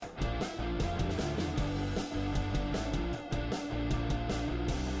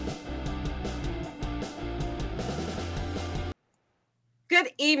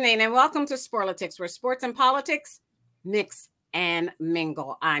Good evening and welcome to Sporlitiks, where sports and politics mix and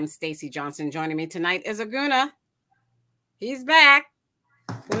mingle. I'm Stacey Johnson. Joining me tonight is Aguna. He's back.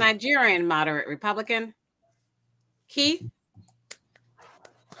 The Nigerian moderate Republican. Keith,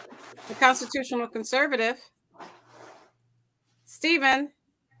 the constitutional conservative. Stephen,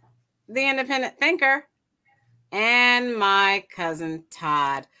 the independent thinker. And my cousin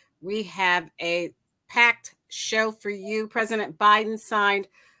Todd. We have a packed show for you. President Biden signed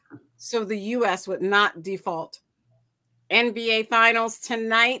so the U.S. would not default. NBA Finals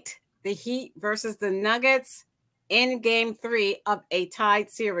tonight, the Heat versus the Nuggets in Game 3 of a tied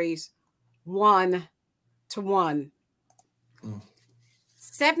series, 1-1.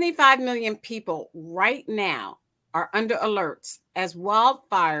 75 million people right now are under alerts as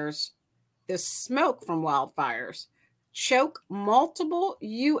wildfires, the smoke from wildfires, choke multiple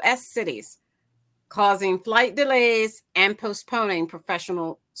U.S. cities, causing flight delays and postponing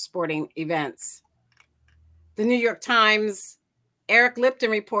professional sporting events. The New York Times' Eric Lipton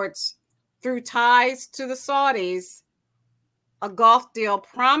reports, through ties to the Saudis, a golf deal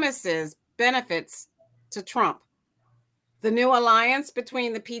promises benefits to Trump. The new alliance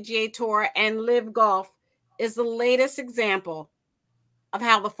between the PGA Tour and Live Golf is the latest example of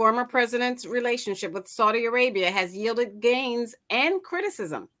how the former president's relationship with Saudi Arabia has yielded gains and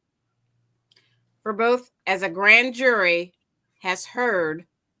criticism. For both, as a grand jury has heard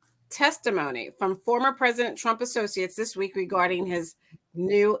testimony from former President Trump associates this week regarding his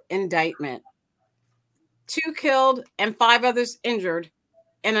new indictment. 2 killed and 5 others injured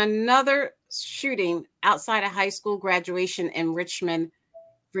in another shooting outside a high school graduation in Richmond,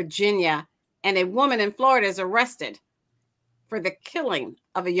 Virginia, and a woman in Florida is arrested for the killing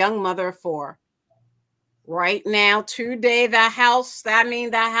of a young mother of 4. Right now, today, the House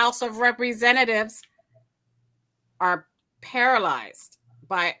of Representatives, are paralyzed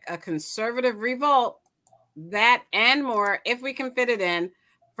by a conservative revolt. That and more, if we can fit it in.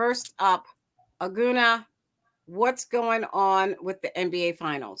 First up, Aguna, what's going on with the NBA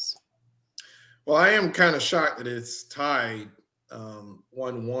Finals? Well, I am kind of shocked that it's tied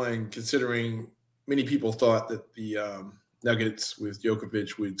 1-1, considering many people thought that the Nuggets with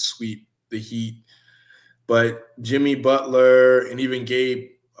Djokovic would sweep the Heat. But Jimmy Butler and even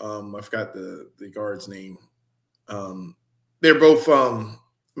Gabe, I forgot the guard's name. They're both,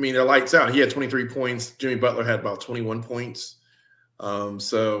 they're lights out. He had 23 points. Jimmy Butler had about 21 points.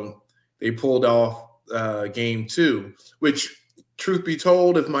 So they pulled off game 2, which, truth be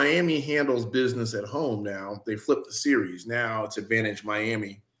told, if Miami handles business at home now, they flip the series. Now it's advantage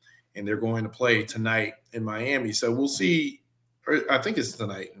Miami, and they're going to play tonight in Miami. So we'll see. I think it's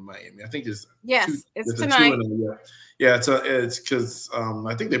tonight in Miami. I think it's it's tonight. Yeah, it's because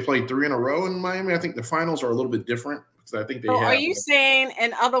I think they played 3 in a row in Miami. I think the finals are a little bit different because I think they. Are you saying,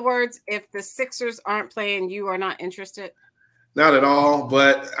 in other words, if the Sixers aren't playing, you are not interested? Not at all,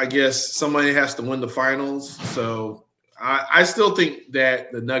 but I guess somebody has to win the finals. So I still think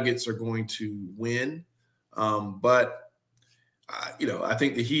that the Nuggets are going to win, but. I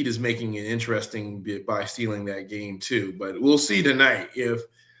think the Heat is making it interesting by stealing that game too. But we'll see tonight. If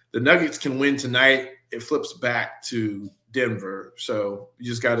the Nuggets can win tonight, it flips back to Denver. So you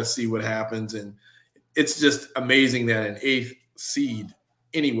just got to see what happens. And it's just amazing that an 8th seed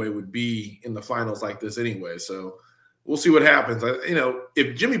anyway would be in the finals like this anyway. So we'll see what happens.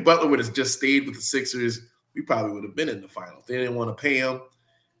 If Jimmy Butler would have just stayed with the Sixers, we probably would have been in the finals. They didn't want to pay him.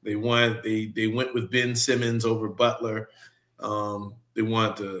 They went with Ben Simmons over Butler. They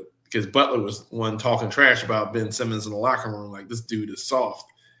wanted to, because Butler was one talking trash about Ben Simmons in the locker room, like, this dude is soft.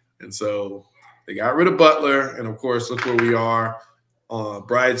 And so they got rid of Butler. And of course, look where we are.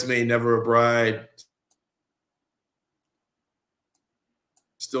 Bridesmaid, never a bride.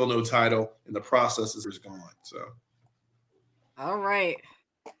 Still no title, and the process is gone. So, all right.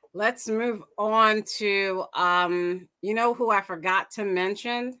 Let's move on to who I forgot to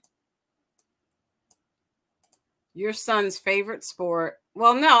mention? Your son's favorite sport.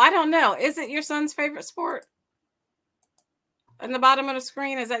 Well, no, I don't know. Is it your son's favorite sport? On the bottom of the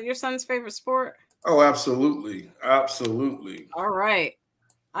screen, is that your son's favorite sport? Oh, absolutely. Absolutely. All right.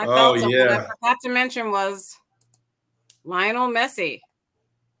 I thought so. Yeah. What I forgot to mention was Lionel Messi.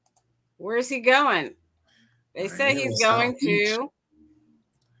 Where is he going? They say he's going to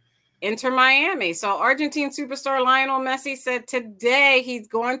Inter Miami. So Argentine superstar Lionel Messi said today he's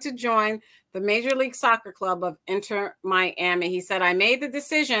going to join the Major League Soccer club of Inter Miami. He said, I made the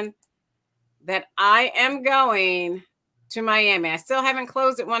decision that I am going to Miami. I still haven't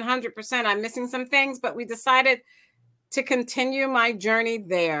closed it 100%. I'm missing some things, but we decided to continue my journey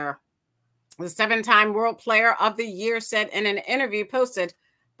there. The 7-time World Player of the Year said in an interview posted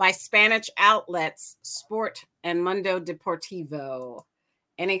by Spanish outlets Sport and Mundo Deportivo.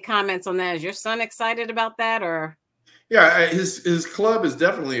 Any comments on that? Is your son excited about that, or? Yeah, his club is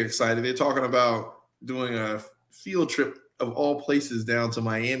definitely excited. They're talking about doing a field trip of all places down to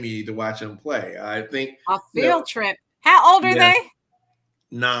Miami to watch him play. I think a field trip. How old are they?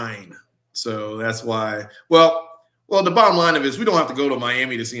 9. So that's why. Well, the bottom line of it is we don't have to go to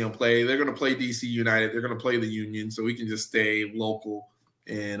Miami to see him play. They're going to play DC United. They're going to play the Union, so we can just stay local.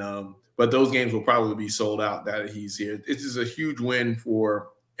 And but those games will probably be sold out that he's here. This is a huge win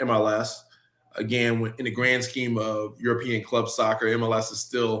for MLS. Again, in the grand scheme of European club soccer, MLS is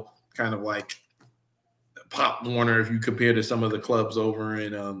still kind of like Pop Warner if you compare to some of the clubs over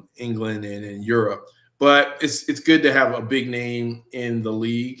in England and in Europe. But it's good to have a big name in the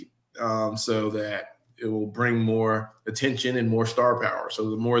league so that it will bring more attention and more star power. So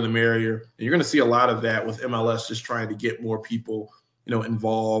the more the merrier. And you're going to see a lot of that with MLS just trying to get more people,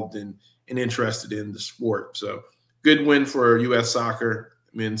 involved and interested in the sport. So good win for U.S. soccer,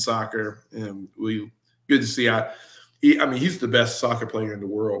 men's soccer. And good to see. He's the best soccer player in the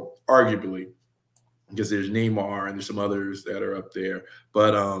world, arguably, because there's Neymar and there's some others that are up there.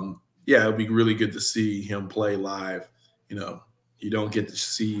 But yeah, it'll be really good to see him play live. You don't get to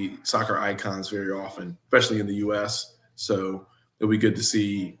see soccer icons very often, especially in the U.S. So it'll be good to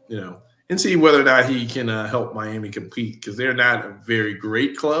see, and see whether or not he can help Miami compete, because they're not a very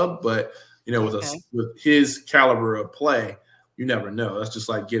great club, but with his caliber of play, you never know. That's just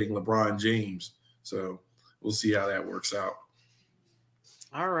like getting LeBron James. So we'll see how that works out.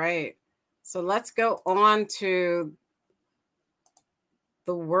 All right. So let's go on to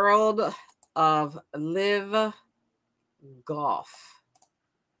the world of live golf,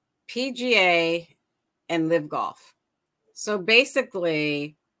 PGA and live golf. So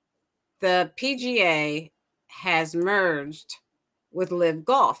basically, the PGA has merged with live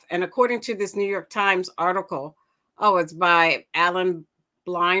golf. And according to this New York Times article, it's by Alan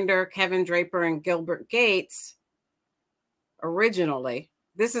Blinder, Kevin Draper, and Gilbert Gates originally.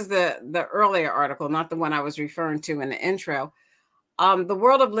 This is the earlier article, not the one I was referring to in the intro. The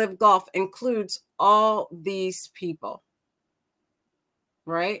world of live golf includes all these people,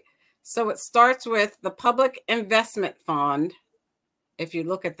 right? So it starts with the Public Investment Fund, if you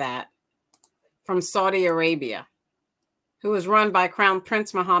look at that, from Saudi Arabia, who is run by Crown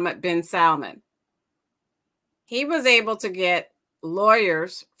Prince Mohammed bin Salman. He was able to get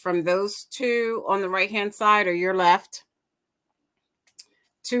lawyers from those two on the right-hand side or your left,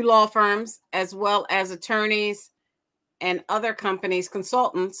 2 law firms, as well as attorneys and other companies,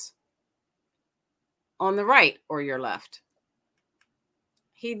 consultants on the right or your left.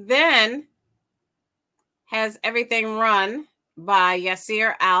 He then has everything run by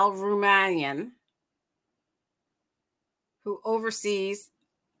Yasser Al-Rumayyan, who oversees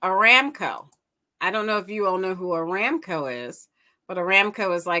Aramco. I don't know if you all know who Aramco is, but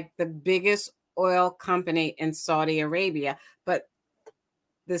Aramco is like the biggest oil company in Saudi Arabia. But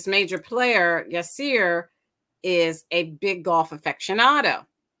this major player, Yasser, is a big golf aficionado.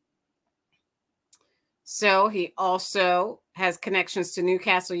 So he also has connections to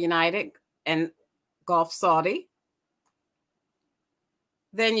Newcastle United and Golf Saudi.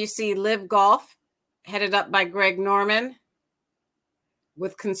 Then you see Live Golf, headed up by Greg Norman,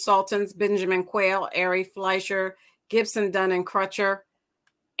 with consultants Benjamin Quayle, Ari Fleischer, Gibson, Dunn and Crutcher,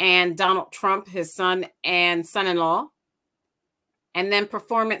 and Donald Trump, his son and son-in-law. And then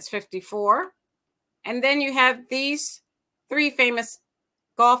Performance 54. And then you have these 3 famous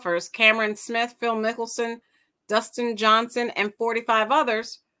golfers, Cameron Smith, Phil Mickelson, Dustin Johnson, and 45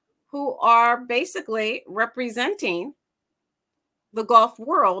 others, who are basically representing the golf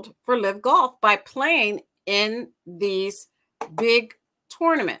world for Live Golf by playing in these big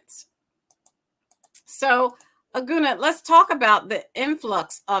tournaments. So, Aguna, let's talk about the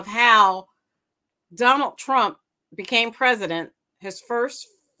influx of how Donald Trump became president. His first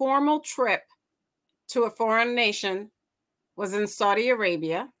formal trip to a foreign nation was in Saudi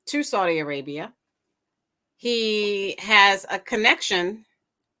Arabia, to Saudi Arabia. He has a connection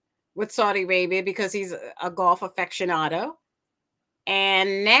with Saudi Arabia because he's a golf aficionado.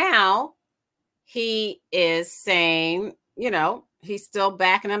 And now he is saying, he's still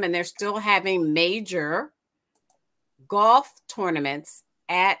backing them, and they're still having major golf tournaments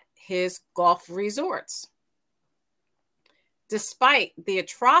at his golf resorts, despite the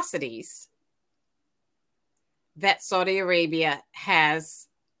atrocities that Saudi Arabia has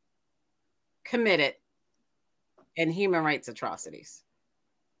committed and human rights atrocities.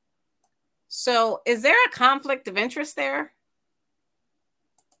 So is there a conflict of interest there?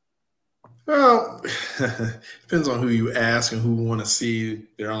 Well, depends on who you ask and who want to see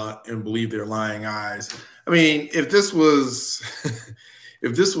their and believe their lying eyes. I mean, if this was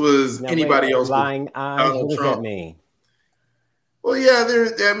if this was anybody else, lying eyes, Donald what does Trump, that mean? well, yeah,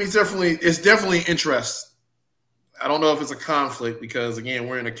 that means it's definitely interest. I don't know if it's a conflict because again,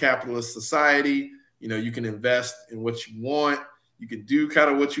 we're in a capitalist society. You know, you can invest in what you want. You can do kind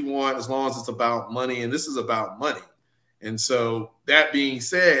of what you want as long as it's about money. And this is about money. And so that being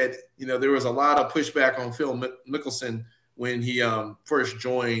said, you know, there was a lot of pushback on Phil Mickelson when he first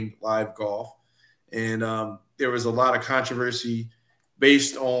joined Live Golf. And there was a lot of controversy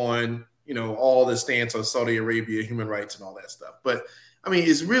based on, you know, all the stance on Saudi Arabia, human rights and all that stuff. But I mean,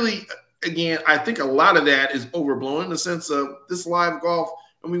 it's really, again, I think a lot of that is overblown in the sense of this Live Golf.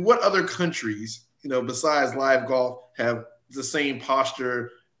 I mean, what other countries, you know, besides Live Golf have the same posture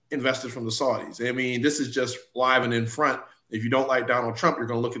invested from the Saudis? I mean, this is just live and in front. If you don't like Donald Trump, you're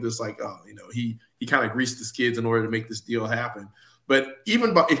going to look at this like, oh, you know, he kind of greased the skids in order to make this deal happen. But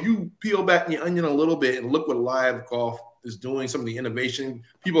even if you peel back the onion a little bit and look what Live Golf is doing, some of the innovation,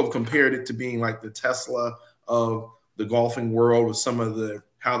 people have compared it to being like the Tesla of the golfing world with some of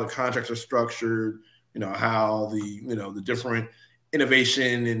how the contracts are structured, you know, how the different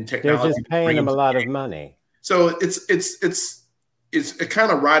innovation and technology. They're just paying them a lot of money. So it's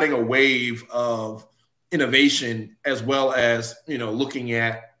kind of riding a wave of innovation as well as, you know, looking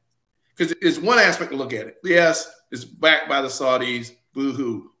at, because it's one aspect to look at it. Yes, it's backed by the Saudis,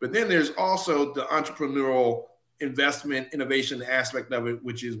 boo-hoo. But then there's also the entrepreneurial investment innovation aspect of it,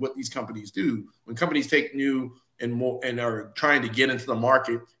 which is what these companies do. When companies take new and more and are trying to get into the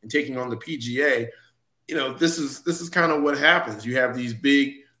market and taking on the PGA, you know, this is kind of what happens. You have these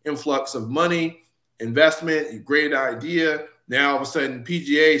big influx of money, investment, great idea. Now all of a sudden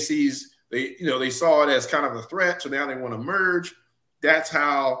PGA sees they saw it as kind of a threat, so now they want to merge. That's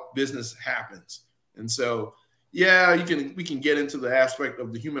how business happens. And so, yeah, we can get into the aspect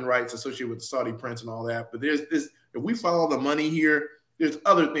of the human rights associated with the Saudi prince and all that. But if we follow the money here, there's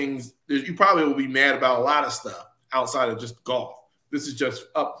other things. You probably will be mad about a lot of stuff outside of just golf. This is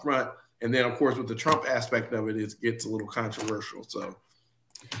just upfront. And then, of course, with the Trump aspect of it, it gets a little controversial. So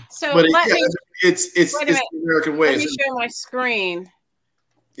but it's the American way. Let me share my screen.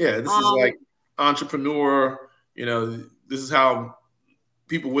 Yeah, this is like entrepreneur. You know, this is how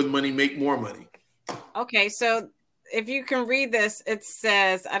people with money make more money. Okay, so if you can read this, it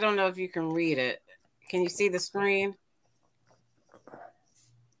says, I don't know if you can read it. Can you see the screen? I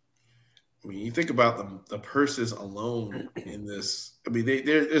mean, you think about the purses alone in this. I mean,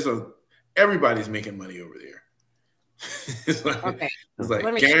 everybody's making money over there. It's like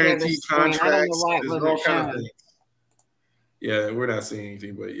guaranteed contracts. There's all kind of things. Yeah, we're not seeing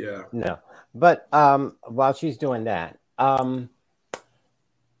anything, but yeah. No, but while she's doing that,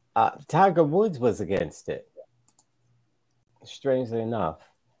 Tiger Woods was against it, strangely enough,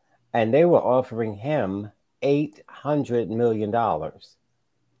 and they were offering him $800 million,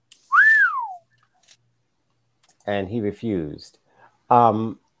 and he refused.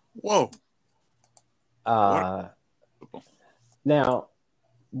 Whoa. Now,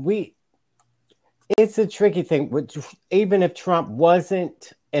 it's a tricky thing. Even if Trump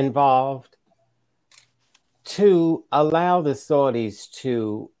wasn't involved, to allow the Saudis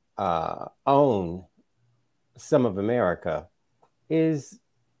to own some of America is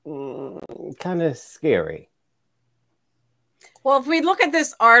kind of scary. Well, if we look at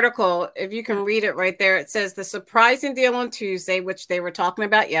this article, if you can read it right there, it says the surprising deal on Tuesday, which they were talking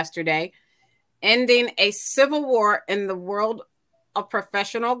about yesterday, ending a civil war in the world of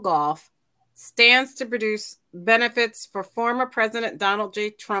professional golf, stands to produce benefits for former President Donald J.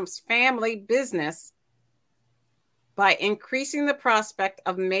 Trump's family business by increasing the prospect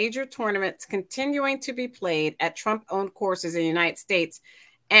of major tournaments continuing to be played at Trump-owned courses in the United States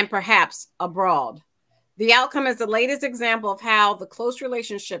and perhaps abroad. The outcome is the latest example of how the close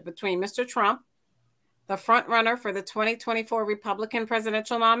relationship between Mr. Trump, the frontrunner for the 2024 Republican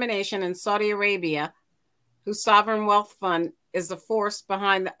presidential nomination, and Saudi Arabia, whose sovereign wealth fund is the force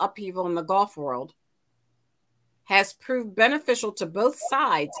behind the upheaval in the golf world, has proved beneficial to both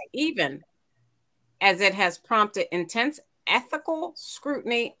sides, even as it has prompted intense ethical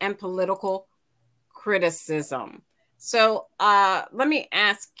scrutiny and political criticism. So let me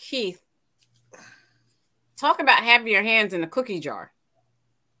ask Keith, talk about having your hands in the cookie jar.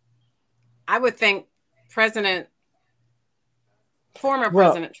 I would think President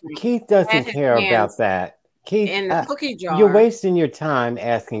Trump. Keith doesn't care about that. Keith, in the cookie jar. You're wasting your time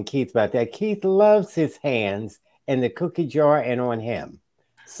asking Keith about that. Keith loves his hands in the cookie jar and on him.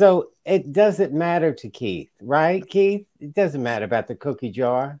 So it doesn't matter to Keith, right, Keith? It doesn't matter about the cookie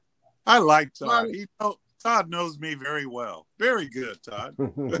jar. I like Todd. Todd knows me very well. Very good, Todd.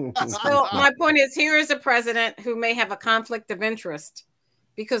 So my point is, here is a president who may have a conflict of interest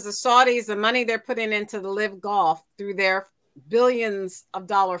because the Saudis, the money they're putting into the Live Golf through their billions of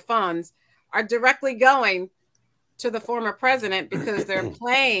dollar funds are directly going to the former president because they're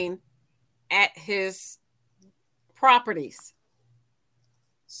playing at his properties.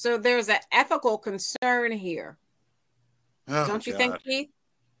 So there's an ethical concern here. Oh, don't you think, Keith?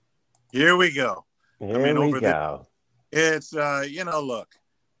 Here we go. Here we go. It's, look,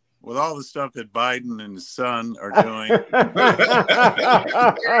 with all the stuff that Biden and his son are doing.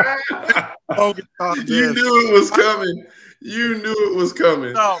 You knew it was coming. You knew it was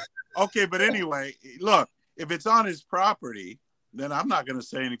coming. No, okay, but anyway, look, if it's on his property, then I'm not going to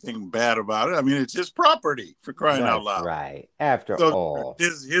say anything bad about it. I mean, it's his property, for crying out loud. Right. After all.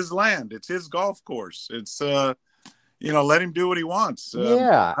 It's his land. It's his golf course. It's, let him do what he wants.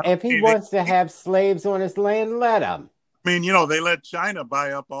 Yeah. If he wants to have slaves on his land, let him. I mean, they let China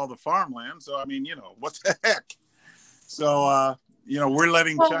buy up all the farmland. So, I mean, what the heck? So, we're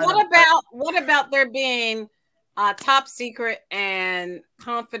letting China. What about there being top secret and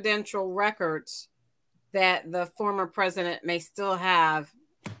confidential records that the former president may still have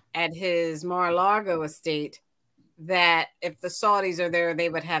at his Mar-a-Lago estate, that if the Saudis are there, they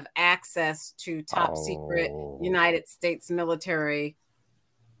would have access to top secret United States military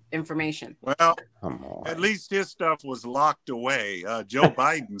information? Well, at least his stuff was locked away. Joe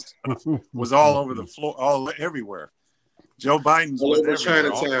Biden's stuff was all over the floor, everywhere. Joe Biden's all over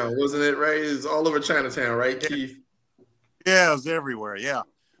Chinatown, wasn't it? Right? It was all over Chinatown, right, yeah. Keith? Yeah, it was everywhere. Yeah.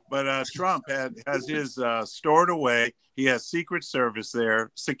 But Trump has his stored away. He has Secret Service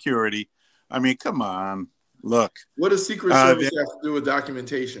there, security. I mean, come on, look. What does Secret Service have to do with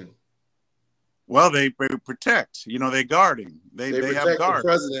documentation? Well, they protect. They guard him. They have guards. The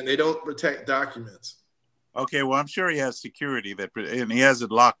president. They don't protect documents. Okay, well, I'm sure he has security and he has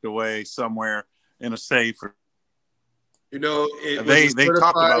it locked away somewhere in a safe. They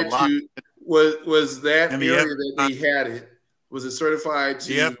talk about locking. Was that area that they had it? Was it certified to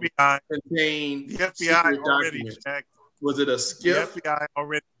the FBI contain the FBI already documents? Checked. Was it a skiff? The FBI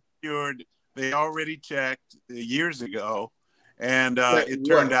already secured. They already checked years ago, and it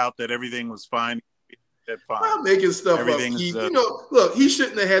turned out that everything was fine. I'm making stuff up. Look, he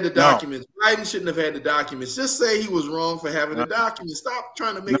shouldn't have had the documents. Biden shouldn't have had the documents. Just say he was wrong for having the documents. Stop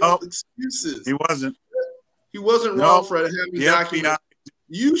trying to make up excuses. He wasn't. He wasn't wrong for having the documents.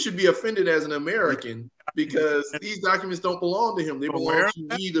 You should be offended as an American because these documents don't belong to him. They belong to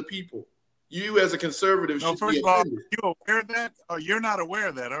we, the people. You, as a conservative, should be offended. Are you aware of that? Oh, you're not aware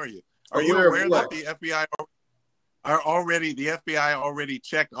of that, are you? Are you aware that the FBI already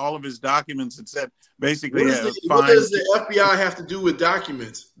checked all of his documents and said basically what does the FBI have to do with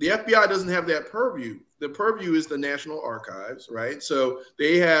documents? The FBI doesn't have that purview. The purview is the National Archives, right? So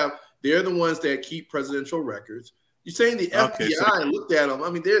they're the ones that keep presidential records. You're saying the FBI looked at them.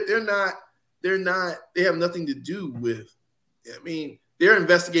 I mean, they have nothing to do with, I mean, they're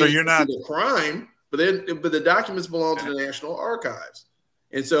investigating the crime, but the documents belong to the National Archives.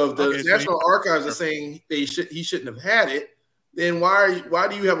 And so if the National Archives are saying he shouldn't have had it, then why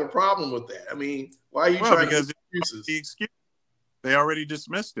do you have a problem with that? I mean, why are you trying to make excuses? They already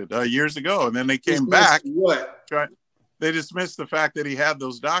dismissed it years ago, and then they came back. What? They dismissed the fact that he had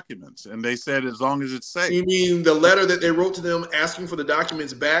those documents, and they said as long as it's safe. You mean the letter that they wrote to them asking for the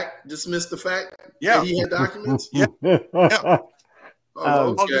documents back dismissed the fact that he had documents? Yeah.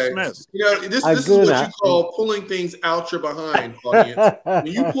 Oh, okay. Dismissed. This is what you call pulling things out your behind, audience. When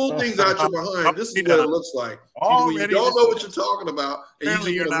you pull things out your behind, this is what it looks like. When you don't know what you're talking about and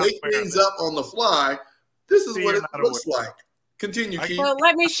you just make things up on the fly, this is what it looks like. Continue, Keith. Well,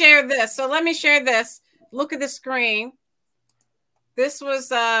 let me share this. Look at the screen. This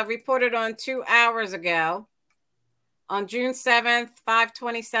was reported on 2 hours ago on June 7th,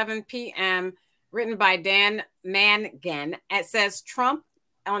 5:27 p.m., written by Dan Mangan. It says Trump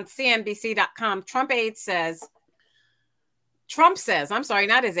on CNBC.com. Trump says, I'm sorry,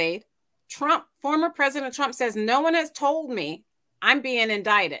 not his aide. Former President Trump says, no one has told me I'm being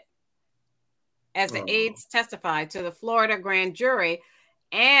indicted. As the aides testified to the Florida grand jury,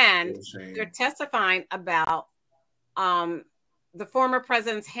 and they're testifying about the former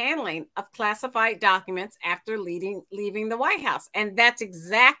president's handling of classified documents after leaving the White House. And that's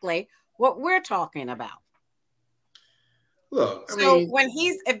exactly what we're talking about. Look,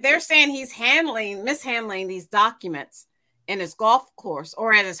 if they're saying he's mishandling these documents in his golf course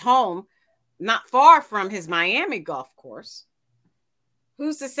or at his home, not far from his Miami golf course,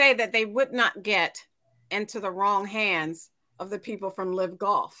 who's to say that they would not get into the wrong hands of the people from Live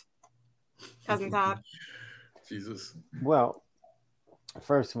Golf? Cousin Todd? Jesus. Well,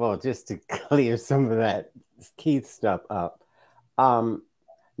 first of all, just to clear some of that Keith stuff up,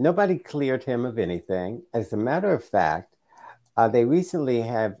 nobody cleared him of anything. As a matter of fact, they recently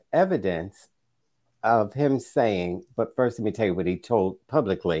have evidence of him saying, but first let me tell you what he told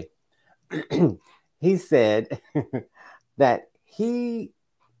publicly. He said that he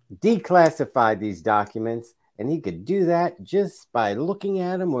declassified these documents and he could do that just by looking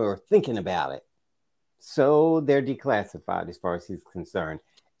at them or thinking about it. So they're declassified as far as he's concerned,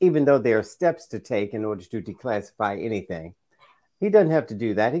 even though there are steps to take in order to declassify anything. He doesn't have to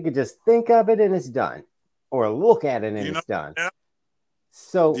do that. He could just think of it and it's done, or look at it and it's done.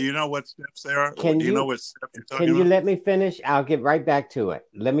 So do you know what steps there are? Do you know what steps you're talking about? Can you let me finish? I'll get right back to it.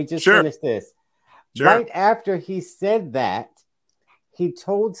 Let me just finish this. Sure. Right after he said that, he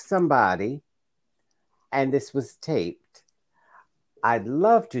told somebody, and this was taped, I'd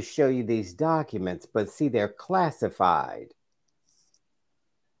love to show you these documents, but see, they're classified.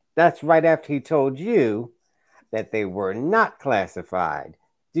 That's right after he told you that they were not classified.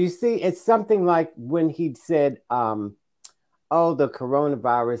 Do you see? It's something like when he said, oh, the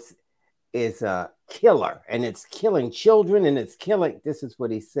coronavirus is a killer and it's killing children and it's killing. This is what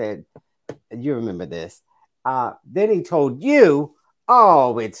he said. You remember this. Then he told you,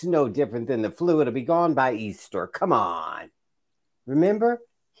 oh, it's no different than the flu. It'll be gone by Easter. Come on. Remember?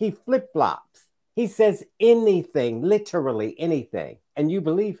 He flip-flops. He says anything, literally anything, and you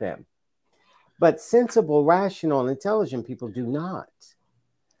believe him. But sensible, rational, and intelligent people do not.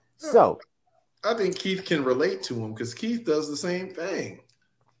 So I think Keith can relate to him because Keith does the same thing.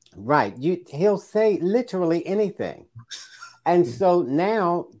 Right. He'll say literally anything. And so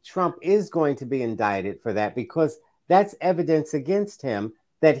now Trump is going to be indicted for that because that's evidence against him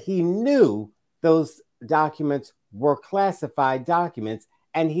that he knew those documents were classified documents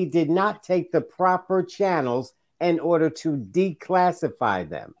and he did not take the proper channels in order to declassify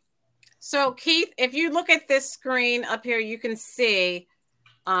them. So, Keith, if you look at this screen up here, you can see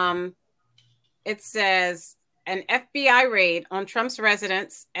it says an FBI raid on Trump's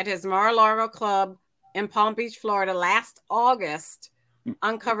residence at his Mar-a-Lago club in Palm Beach, Florida last August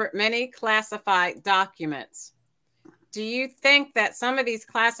uncovered many classified documents. Do you think that some of these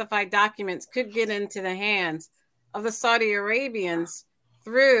classified documents could get into the hands of the Saudi Arabians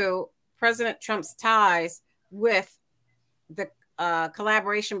through President Trump's ties with the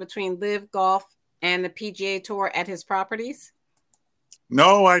collaboration between Live Golf and the PGA Tour at his properties?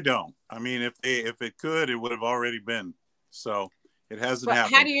 No, I don't. I mean, if it could, it would have already been. So it hasn't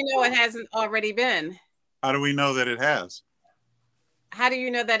happened. How do you know it hasn't already been? How do we know that it has? How do you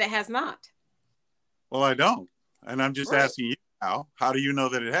know that it has not? Well, I don't. And I'm just asking you now, how do you know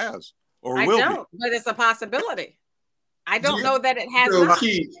that it has? Or I will don't, be? but it's a possibility. I don't know that it has so not.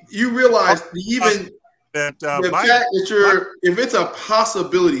 Keith, you realize even that the fact that if it's a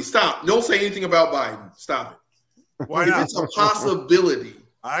possibility, stop. Don't say anything about Biden. Stop it. Why if not? It's a possibility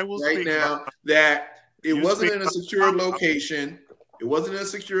I will right speak now that it wasn't in a secure location. It wasn't in a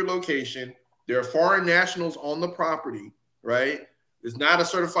secure location. There are foreign nationals on the property, right? It's not a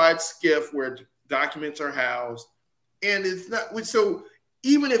certified skiff where documents are housed. And it's not so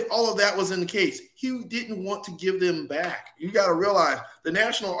even if all of that was in the case, he didn't want to give them back. You got to realize the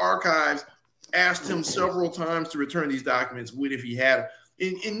National Archives asked him several times to return these documents if he had them.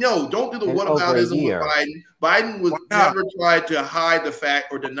 And no, don't do the whataboutism with Biden. Biden was never tried to hide the fact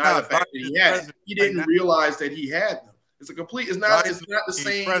or deny the fact that he had it. He didn't realize that he had them. It's not the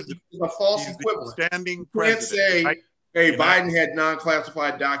same. It's a false equivalent. You can't say, hey, Biden had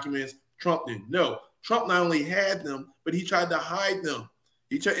non-classified documents, Trump didn't. No, Trump not only had them, but he tried to hide them.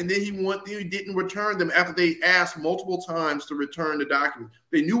 And then he didn't return them after they asked multiple times to return the documents.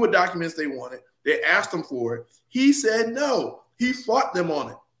 They knew what documents they wanted. They asked him for it. He said no. He fought them on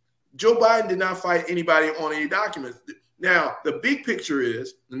it. Joe Biden did not fight anybody on any documents. Now, the big picture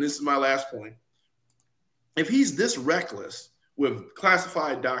is, and this is my last point, if he's this reckless with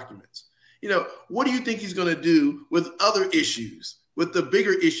classified documents, what do you think he's going to do with other issues, with the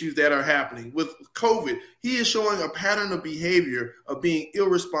bigger issues that are happening with COVID? He is showing a pattern of behavior of being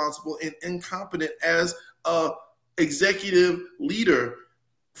irresponsible and incompetent as a executive leader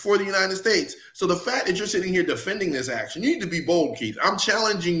for the United States. So the fact that you're sitting here defending this action, you need to be bold, Keith. I'm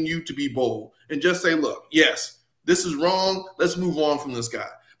challenging you to be bold and just say, look, yes, this is wrong. Let's move on from this guy.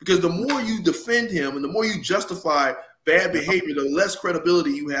 Because the more you defend him and the more you justify bad behavior, the less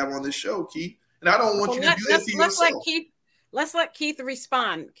credibility you have on this show, Keith. And I don't want you to do that to yourself. Let's let Keith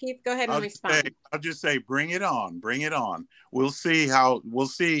respond. Keith, go ahead and respond. I'll just say, bring it on. Bring it on. We'll see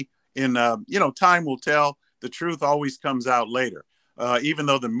in, time will tell. The truth always comes out later. even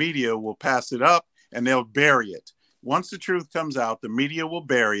though the media will pass it up and they'll bury it. Once the truth comes out, the media will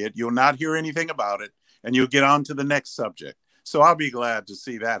bury it. You'll not hear anything about it, and you'll get on to the next subject. So I'll be glad to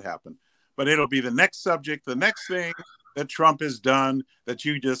see that happen. But it'll be the next subject, the next thing that Trump has done that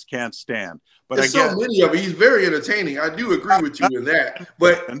you just can't stand. But there's so many of it. He's very entertaining. I do agree with you in that.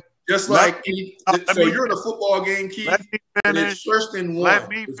 But just like so you're in a football game, Keith, and it's 1st and 1.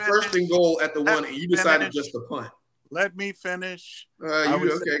 It's 1st and goal at the 1, and you decided just to punt. Let me finish.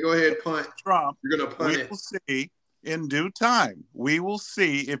 Okay, go ahead, punt. Trump, you're going to punt we will see in due time. We will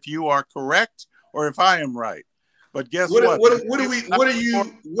see if you are correct or if I am right. But guess what?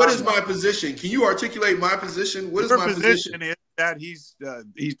 What is my position? Can you articulate my position? What is my position? Your position is that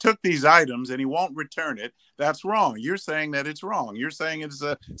he took these items and he won't return it. That's wrong. You're saying that it's wrong. You're saying it's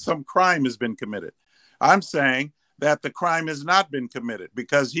some crime has been committed. I'm saying that the crime has not been committed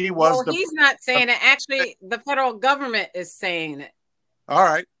because he was. Well, he's not saying it. Actually, the federal government is saying it. All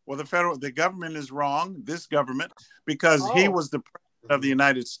right. Well, the government is wrong. This government, because he was the president of the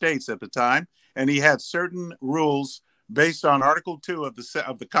United States at the time. And he had certain rules based on Article 2 of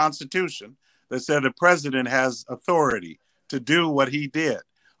the Constitution that said the president has authority to do what he did.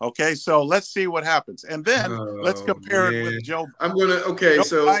 Okay, so let's see what happens, and then let's compare it with Joe. I'm gonna Joe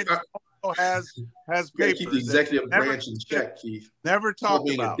Biden has papers. Keep the executive branch in check, Keith. Never talked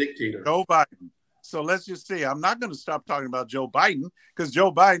about a dictator. Joe Biden. So let's just see. I'm not going to stop talking about Joe Biden because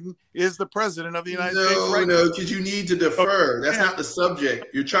Joe Biden is the president of the United States. No, because you need to defer. That's not the subject.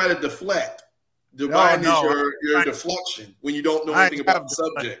 You're trying to deflect. Biden is your deflection when you don't know anything about the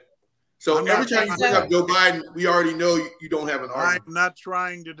subject. So every time you bring up Joe Biden, we already know you don't have an argument. I'm not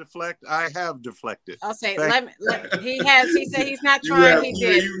trying to deflect. I have deflected. I'll say, he said he's not trying. He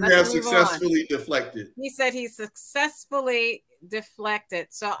did. You have successfully deflected. He said he successfully deflected.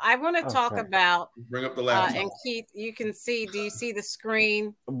 So I want to talk about. Bring up the laptop. And Keith, you can see. Do you see the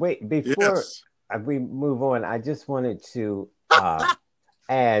screen? Wait, before we move on, I just wanted to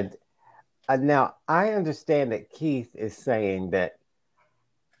add. Now, I understand that Keith is saying that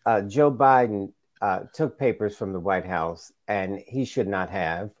Joe Biden took papers from the White House and he should not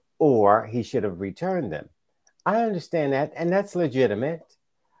have, or he should have returned them. I understand that, and that's legitimate,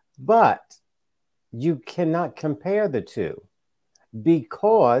 but you cannot compare the two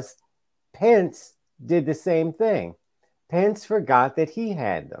because Pence did the same thing. Pence forgot that he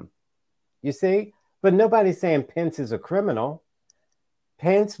had them, you see? But nobody's saying Pence is a criminal.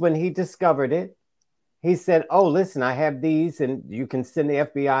 Pence, when he discovered it, he said, oh, listen, I have these and you can send the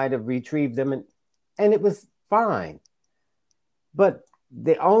FBI to retrieve them. And it was fine. But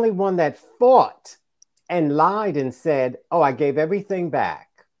the only one that fought and lied and said, oh, I gave everything back.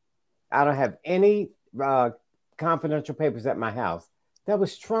 I don't have any confidential papers at my house. That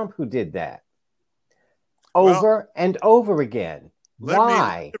was Trump who did that over and over again.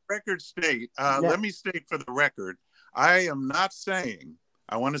 Why? Let the record state. Let me state for the record, I am not saying,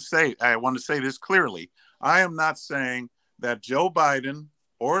 I want to say this clearly. I am not saying that Joe Biden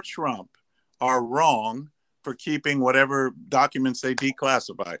or Trump are wrong for keeping whatever documents they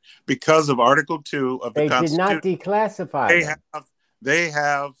declassified because of Article 2 of the Constitution. They did not declassify them. They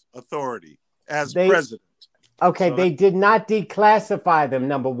have authority as president. Okay, so they did not declassify them,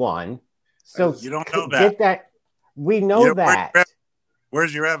 number one. So you don't know that. Get that. We know that.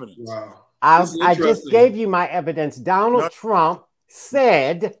 Where's your evidence? Wow. I just gave you my evidence. Donald Trump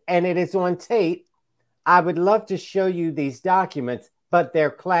said, and it is on tape, I would love to show you these documents, but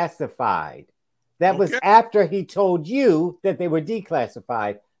they're classified. That was after he told you that they were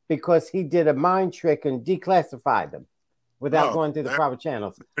declassified because he did a mind trick and declassified them without going through the proper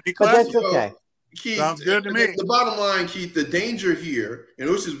channels. But that's okay. Keith, sounds good to me. The bottom line, Keith, the danger here, and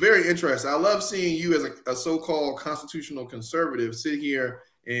which is very interesting. I love seeing you as a so-called constitutional conservative sit here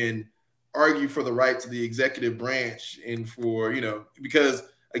and argue for the right to the executive branch and for, because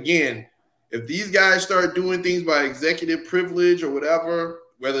again, if these guys start doing things by executive privilege or whatever,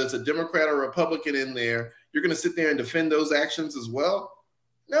 whether it's a Democrat or Republican in there, you're going to sit there and defend those actions as well.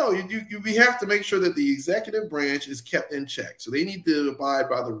 No, we have to make sure that the executive branch is kept in check. So they need to abide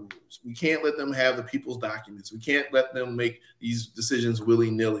by the rules. We can't let them have the people's documents. We can't let them make these decisions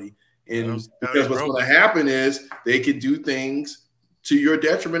willy-nilly. And because what's going to happen is they could do things to your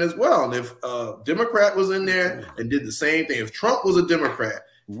detriment as well. And if a Democrat was in there and did the same thing, if Trump was a Democrat,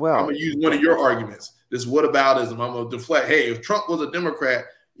 I'm going to use one of your arguments. This whataboutism. I'm going to deflect. Hey, if Trump was a Democrat,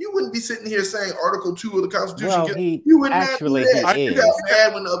 you wouldn't be sitting here saying Article 2 of the Constitution. Well, you would actually not do that. You got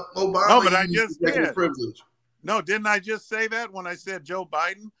mad when Obama. No, but I just said. Privilege. No, didn't I just say that when I said Joe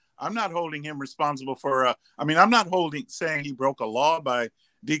Biden? I'm not holding him responsible for. I'm not saying he broke a law by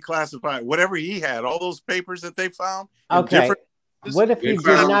declassifying whatever he had. All those papers that they found. Okay. What if he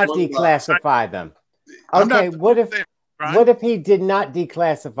did not declassify them? Okay, what if he did not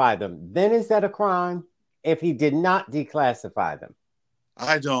declassify them? Then is that a crime if he did not declassify them?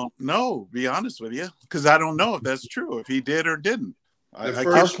 I don't know, be honest with you, because I don't know if that's true, if he did or didn't. That's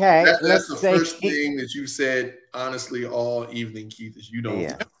the first thing that you said, honestly, all evening, Keith, is you don't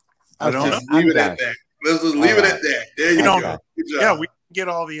know. I don't know. Leave it at that. Let's just leave it at that. There you go. Good job. Yeah, we get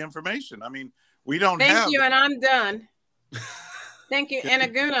all the information. I mean, we don't have. Thank you, and I'm done. Thank you,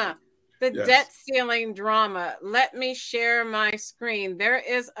 Anaguna. The debt ceiling drama. Let me share my screen. There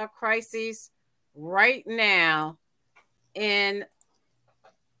is a crisis right now in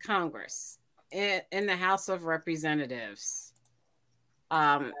Congress, in the House of Representatives.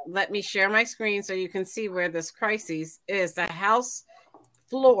 Let me share my screen so you can see where this crisis is. The House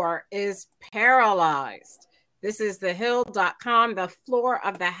floor is paralyzed. This is thehill.com. The floor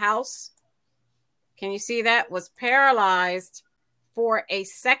of the House, can you see that, was paralyzed for a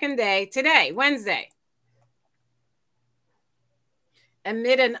second day today, Wednesday,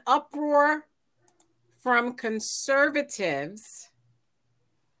 amid an uproar from conservatives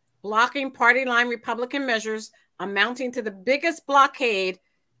blocking party line Republican measures amounting to the biggest blockade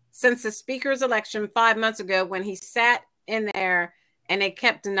since the speaker's election 5 months ago, when he sat in there and they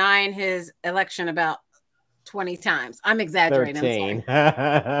kept denying his election about 20 times. I'm exaggerating. 13.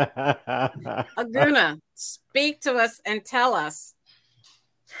 Aguna, speak to us and tell us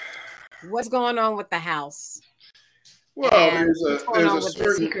what's going on with the House. Well, there's a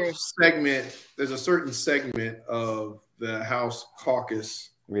certain segment of the House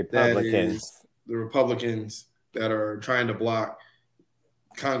caucus, Republicans, the Republicans that are trying to block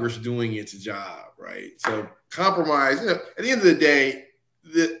Congress doing its job, right? So compromise. You know, at the end of the day,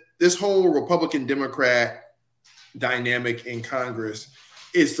 this whole Republican-Democrat dynamic in Congress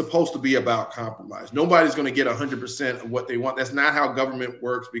is supposed to be about compromise. Nobody's going to get 100% of what they want. That's not how government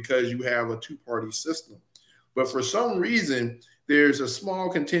works, because you have a two-party system. But for some reason, there's a small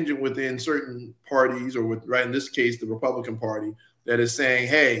contingent within certain parties, or right in this case, the Republican Party, that is saying,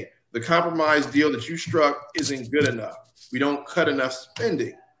 hey, the compromise deal that you struck isn't good enough. We don't cut enough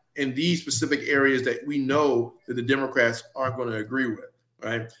spending in these specific areas that we know that the Democrats aren't going to agree with,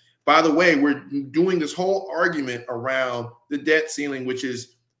 right? By the way, we're doing this whole argument around the debt ceiling, which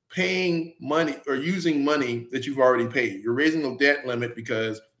is paying money or using money that you've already paid. You're raising the debt limit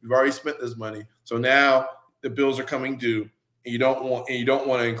because you've already spent this money. So now the bills are coming due, and you don't want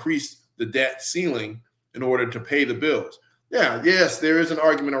to increase the debt ceiling in order to pay the bills. Yeah, yes, there is an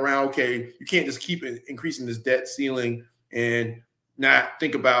argument around, okay, you can't just keep increasing this debt ceiling and not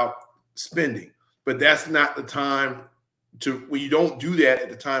think about spending. But that's not the time when you don't do that at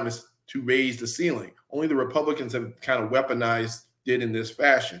the time is to raise the ceiling. Only the Republicans have kind of weaponized it in this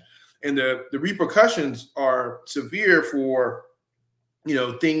fashion. And the repercussions are severe for,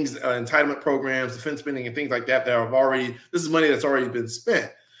 things, entitlement programs, defense spending, and things like that this is money that's already been spent.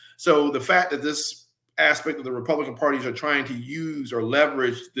 So the fact that this aspect of the Republican parties are trying to use or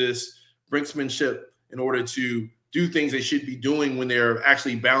leverage this brinksmanship in order to do things they should be doing when they're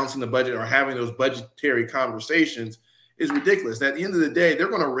actually balancing the budget or having those budgetary conversations is ridiculous. At the end of the day, they're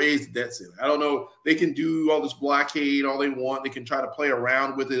going to raise the debt ceiling. I don't know. They can do all this blockade all they want. They can try to play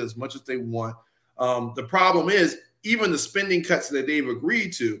around with it as much as they want. The problem is even the spending cuts that they've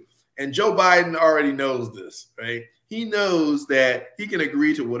agreed to, and Joe Biden already knows this, right? He knows that he can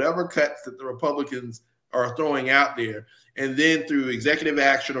agree to whatever cuts that the Republicans are throwing out there, and then through executive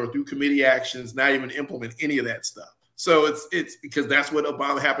action or through committee actions, not even implement any of that stuff. So it's because that's what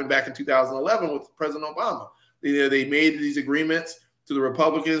Obama happened back in 2011 with President Obama. They made these agreements to the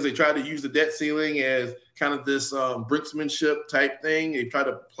Republicans. They tried to use the debt ceiling as kind of this brinksmanship type thing. They tried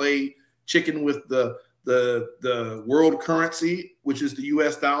to play chicken with the world currency, which is the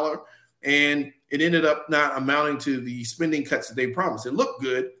U.S. dollar. And it ended up not amounting to the spending cuts that they promised. It looked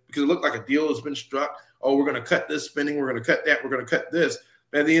good because it looked like a deal has been struck. Oh, we're going to cut this spending. We're going to cut that. We're going to cut this.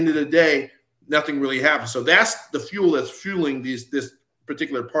 But at the end of the day, nothing really happened. So that's the fuel that's fueling this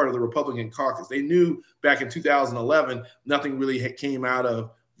particular part of the Republican caucus. They knew back in 2011, nothing really came out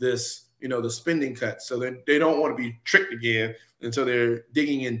of this, the spending cuts. So they don't want to be tricked again. And so they're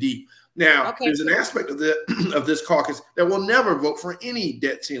digging in deep. Now, there's an aspect of this caucus that will never vote for any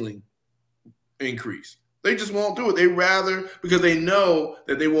debt ceiling increase. They just won't do it. They rather, because they know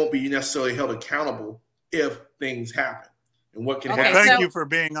that they won't be necessarily held accountable if things happen and what can happen. Thank you for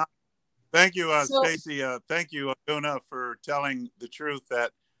being on. Thank you, Stacey. Thank you, Aguna, for telling the truth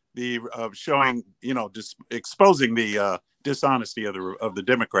that showing, exposing the dishonesty of the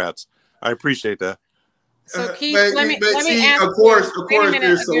Democrats. I appreciate that. So Keith, let me ask of course,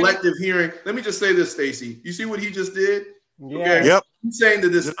 there's selective hearing. Let me just say this, Stacey. You see what he just did? Yeah. Okay. Yep. He's saying the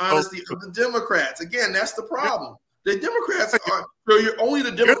dishonesty of the Democrats. Again, that's the problem. The Democrats are only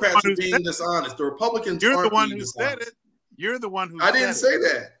the Democrats are being dishonest. The Republicans You're the aren't one being who dishonest. said it. You're the one who I didn't say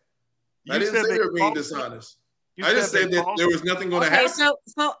that. I didn't say they were being dishonest. I just said that there was nothing going to happen.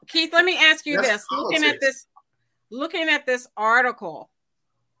 So Keith, let me ask you this. Looking at this article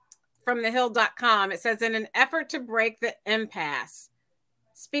from thehill.com, it says, in an effort to break the impasse,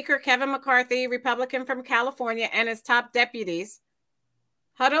 Speaker Kevin McCarthy, Republican from California, and his top deputies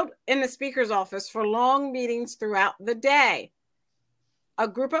huddled in the Speaker's office for long meetings throughout the day. A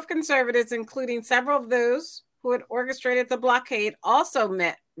group of conservatives, including several of those who had orchestrated the blockade, also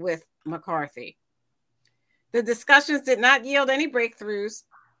met with McCarthy. The discussions did not yield any breakthroughs,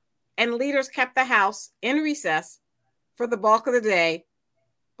 and leaders kept the House in recess for the bulk of the day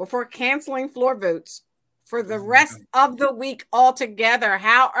before canceling floor votes for the rest of the week altogether.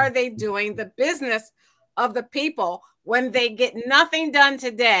 How are they doing the business of the people when they get nothing done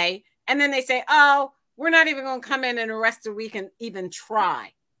today, and then they say, oh, we're not even going to come in and the rest of the week and even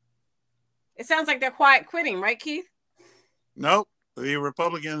try? It sounds like they're quiet quitting, right, Keith? Nope. The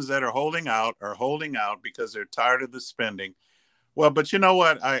Republicans that are holding out because they're tired of the spending. Well, but you know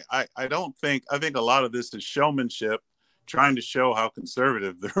what? I think a lot of this is showmanship, trying to show how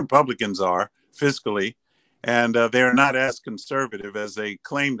conservative the Republicans are fiscally. And they're not as conservative as they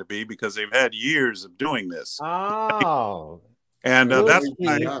claim to be because they've had years of doing this. Oh. And that's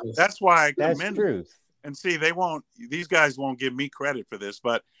why I That's commend truth. And see, these guys won't give me credit for this,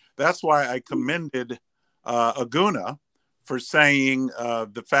 but that's why I commended Aguna for saying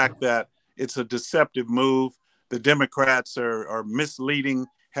the fact that it's a deceptive move. The Democrats are misleading,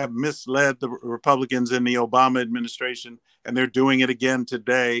 have misled the Republicans in the Obama administration, and they're doing it again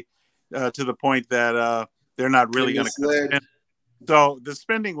today to the point that they're not really going to cut spending. So the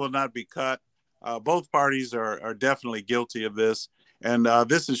spending will not be cut. Both parties are definitely guilty of this. And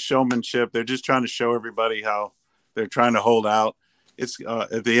this is showmanship. They're just trying to show everybody how they're trying to hold out. It's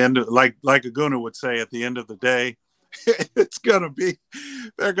at the end of, like Aguna would say, at the end of the day, it's going to be,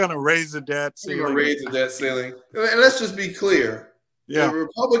 they're going to raise the debt ceiling. They're going to raise the debt ceiling. And let's just be clear. Yeah. The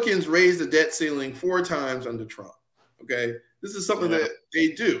Republicans raised the debt ceiling 4 times under Trump. Okay. This is something that they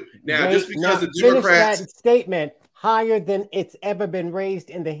do. Now, just because the Democrats. Finish that statement, higher than it's ever been raised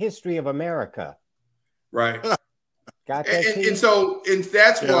in the history of America. Right. Got that? And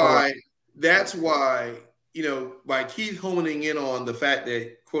that's why, you know, by Keith honing in on the fact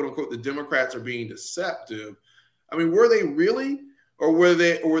that, quote unquote, the Democrats are being deceptive. I mean, were they really, or were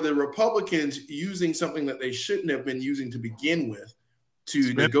the Republicans using something that they shouldn't have been using to begin with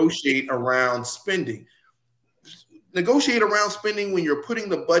to negotiate around spending? Negotiate around spending when you're putting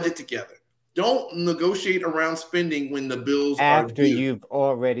the budget together. Don't negotiate around spending when the bills are due. After you've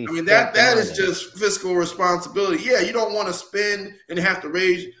already. I mean, that is just fiscal responsibility. Yeah, you don't want to spend and have to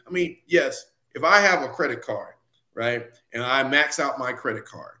raise. I mean, yes, if I have a credit card, right, and I max out my credit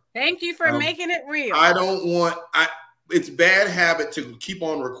card. Thank you for making it real. I don't want. It's bad habit to keep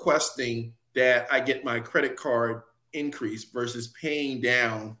on requesting that I get my credit card increased versus paying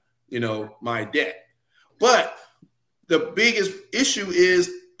down, you know, my debt. But the biggest issue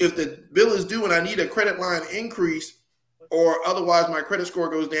is if the bill is due and I need a credit line increase, or otherwise my credit score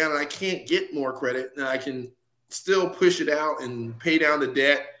goes down and I can't get more credit, and I can still push it out and pay down the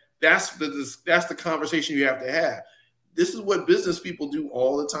debt. That's the conversation you have to have. This is what business people do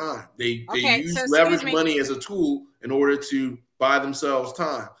all the time. They use leverage money as a tool in order to buy themselves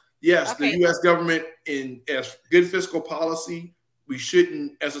time. Yes, the U.S. government, as good fiscal policy, we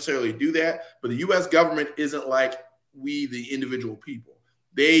shouldn't necessarily do that. But the U.S. government isn't like we, the individual people.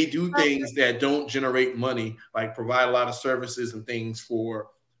 They do things that don't generate money, like provide a lot of services and things for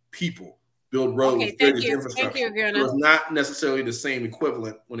people, build roads, infrastructure. Thank you, Aguna. So it's not necessarily the same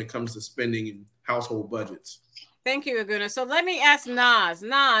equivalent when it comes to spending and household budgets. Thank you, Aguna. So let me ask Nas.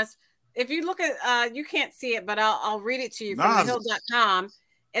 Nas, if you look at, you can't see it, but I'll read it to you from thehill.com.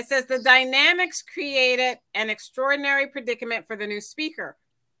 It says the dynamics created an extraordinary predicament for the new speaker,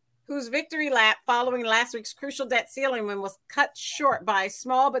 whose victory lap following last week's crucial debt ceiling one was cut short by a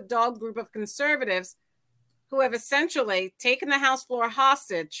small but dogged group of conservatives who have essentially taken the House floor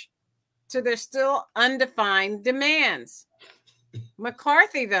hostage to their still undefined demands.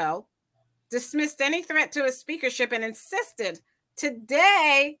 McCarthy, though, dismissed any threat to his speakership and insisted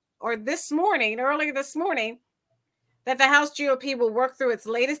today or earlier this morning, that the House GOP will work through its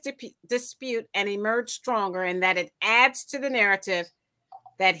latest dispute and emerge stronger, and that it adds to the narrative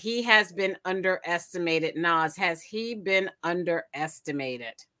that he has been underestimated. Nas, has he been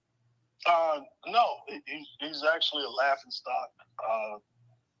underestimated? No, he's actually a laughingstock.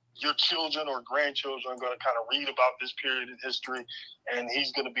 your children or grandchildren are going to kind of read about this period in history, and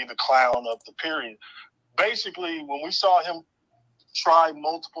he's going to be the clown of the period. Basically, when we saw him try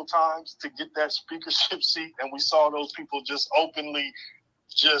multiple times to get that speakership seat, and we saw those people just openly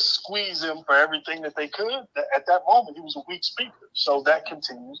just squeeze him for everything that they could, at that moment, he was a weak speaker. So that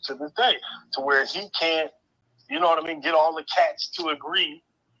continues to this day, to where he can't, you know what I mean, get all the cats to agree,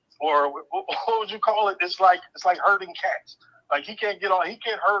 or what would you call it? It's like herding cats. Like he can't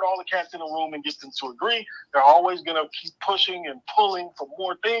herd all the cats in the room and get them to agree. They're always going to keep pushing and pulling for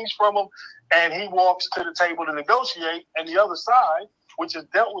more things from him. And he walks to the table to negotiate. And the other side, which has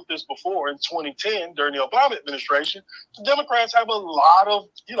dealt with this before in 2010 during the Obama administration, the Democrats have a lot of,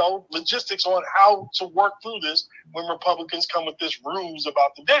 logistics on how to work through this when Republicans come with this ruse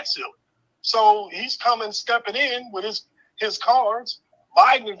about the debt ceiling. So he's stepping in with his cards.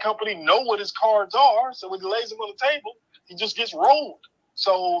 Biden and company know what his cards are. So when he lays them on the table, he just gets rolled.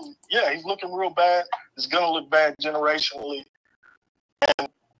 So, yeah, he's looking real bad. It's going to look bad generationally. And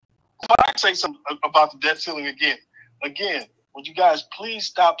but I say something about the debt ceiling again. Again, would you guys please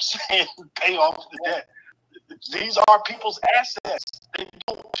stop saying pay off the debt? These are people's assets. They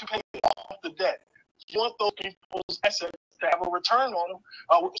don't want to pay off the debt. You want those people's assets to have a return on them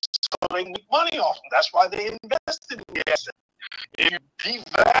so they can make money off them. That's why they invested in the asset. If you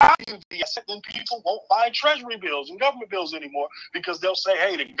devalue the asset, then people won't buy treasury bills and government bills anymore because they'll say,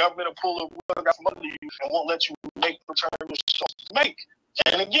 hey, the government will pull the rug out from under you and won't let you make the return you're supposed to make.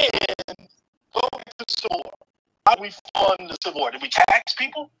 And again, go back to the Civil War. How do we fund the Civil War? Did we tax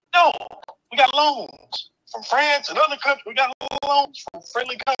people? No. We got loans from France and other countries. We got loans from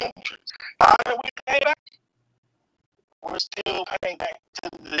friendly countries. How do we pay back? We're still paying back to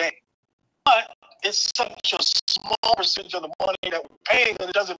today. But it's such a small percentage of the money that we're paying that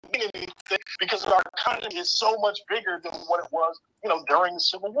it doesn't mean anything because our economy is so much bigger than what it was, during the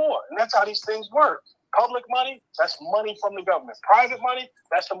Civil War. And that's how these things work. Public money, that's money from the government. Private money,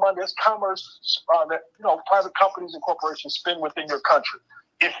 that's the money, that's commerce that, private companies and corporations spend within your country.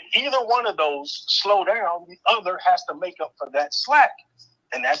 If either one of those slow down, the other has to make up for that slack.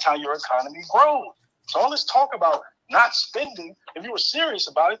 And that's how your economy grows. So all this talk about not spending, if you were serious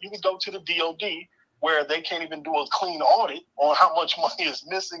about it, you could go to the DOD where they can't even do a clean audit on how much money is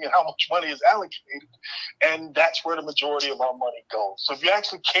missing and how much money is allocated. And that's where the majority of our money goes. So if you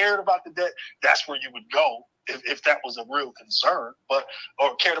actually cared about the debt, that's where you would go if that was a real concern,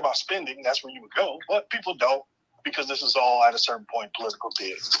 or cared about spending, that's where you would go. But people don't because this is all at a certain point political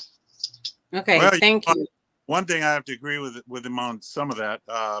theater. Okay, well, thank you. One thing I have to agree with him on some of that.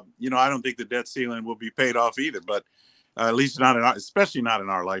 I don't think the debt ceiling will be paid off either, but at least especially not in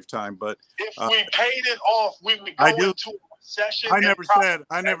our lifetime. But if we paid it off, we would go into a recession. I never said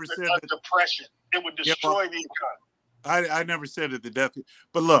a depression. It would destroy the economy. I never said that the debt.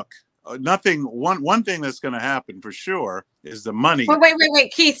 But look, one thing that's going to happen for sure is the money.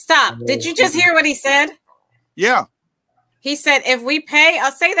 Wait, Keith, stop. Did you just hear what he said? Yeah. He said, if we pay,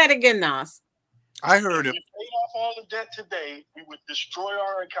 I'll say that again, Nas. I heard him. If we paid off all the debt today, we would destroy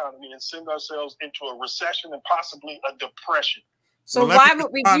our economy and send ourselves into a recession and possibly a depression. So why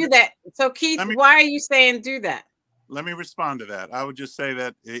would we do that? So Keith, why are you saying do that? Let me respond to that. I would just say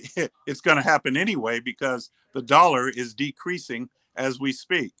that it's going to happen anyway because the dollar is decreasing as we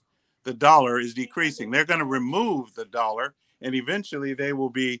speak. The dollar is decreasing. They're going to remove the dollar, and eventually they will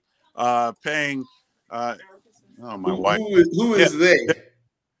be paying. My wife. Who is they?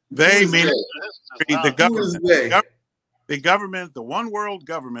 They mean the government. The government, the one world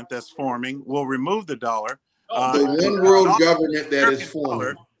government that's forming, will remove the dollar. The one world government that is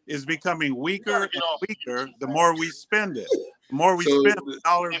forming is becoming weaker and weaker the more we spend it. The more we spend, the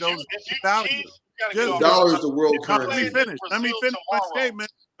dollar goes to value. The dollar is the world currency. Let me finish my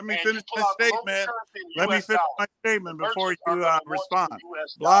statement. Let me finish my statement before you respond.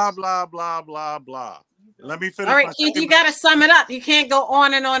 Blah, blah, blah, blah, blah. Let me finish. All right, Keith, you got to sum it up. You can't go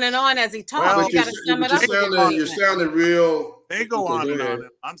on and on and on as he talks. Well, you got to sum it up. You're sounding real. They go on and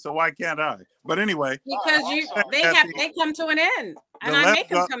on, so why can't I? But anyway, because they come to an end, and I make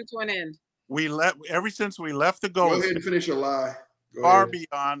them come to an end. Ever since we left the goal. Go ahead and finish your lie. Far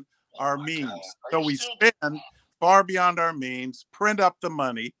beyond our means, so we spend far beyond our means, print up the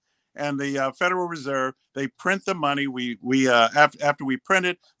money. And the Federal Reserve, they print the money. We after we print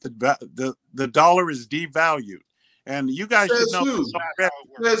it, the dollar is devalued. And you guys should know.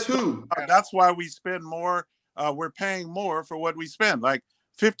 Says who? That's why we spend more. We're paying more for what we spend, like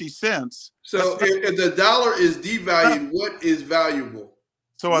 50 cents. So if the dollar is devalued, what is valuable?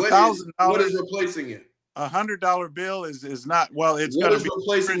 So $1,000. What is replacing it? $100 bill is not. Well, it's going to be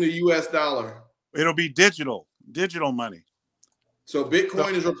replacing the U.S. dollar. It'll be digital money. So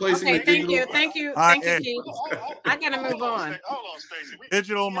Bitcoin is replacing the digital. Thank you, Keith. I gotta move on. Hold on, Stacey.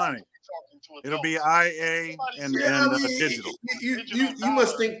 Digital money. It'll be IA and digital. You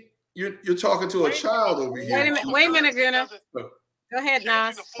must think you're talking to a child over here. Wait a minute, Gunnar. Go ahead,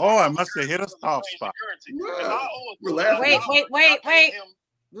 Nas. Oh, I must have hit a soft spot.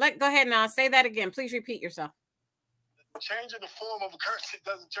 Wait. Go ahead, Nas. Say that again. Please repeat yourself. Changing the form of a currency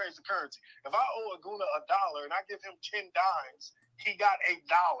doesn't change the currency. If I owe a Guna $1 and I give him 10 dimes, he got $1.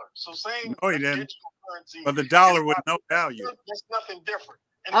 So saying no, he didn't. Digital currency, but the dollar with no value. There's nothing different.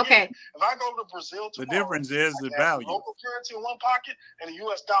 And okay. Again, if I go to Brazil tomorrow, the difference is the value. Local currency in one pocket and a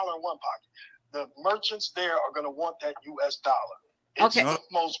U.S. dollar in one pocket. The merchants there are going to want that U.S. dollar. It's the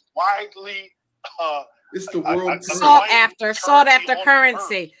most widely it's the world sought after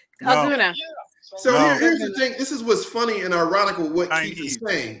currency. Aguna. So here's the thing. This is what's funny and ironical what Keith is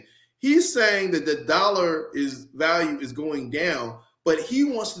saying. He's saying that the dollar value is going down, but he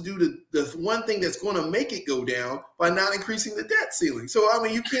wants to do the one thing that's going to make it go down by not increasing the debt ceiling. So I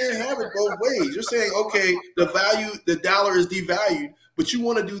mean, you can't have it both ways. You're saying, okay, the dollar is devalued, but you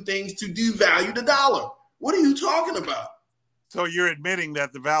want to do things to devalue the dollar. What are you talking about? So you're admitting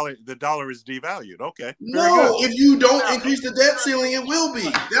that the dollar is devalued. Okay. No, if you don't increase the debt ceiling, it will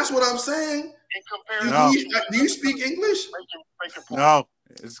be. That's what I'm saying. Do you speak English? No,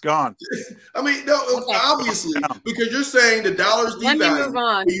 it's gone. I mean, obviously, because you're saying the dollar's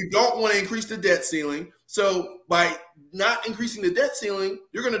devalued, and you don't want to increase the debt ceiling. So by not increasing the debt ceiling,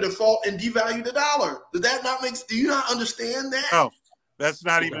 you're going to default and devalue the dollar. Do you not understand that? No, that's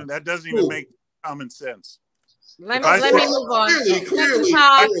not even. That doesn't even make common sense. Let me move on. Clearly,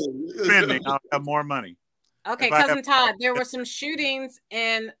 I'll have more money. Okay, Cousin Todd, there were some shootings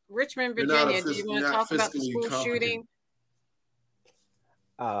in Richmond, Virginia. Do you want to talk about the school shooting?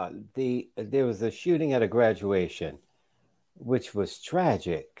 There was a shooting at a graduation, which was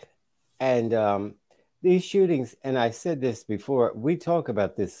tragic. And these shootings, and I said this before, we talk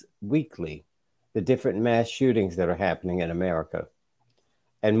about this weekly, the different mass shootings that are happening in America.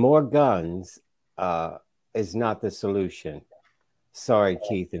 And more guns is not the solution. Sorry,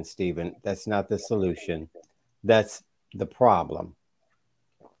 Keith and Stephen, that's not the solution. That's the problem.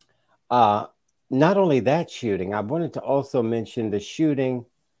 Not only that shooting, I wanted to also mention the shooting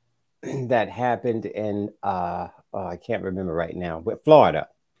that happened in, I can't remember right now, but Florida,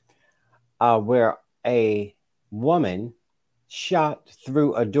 where a woman shot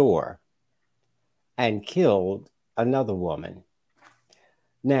through a door and killed another woman.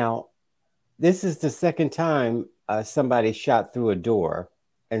 Now, this is the second time somebody shot through a door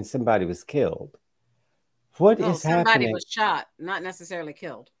and somebody was killed. What is happening? Somebody was shot, not necessarily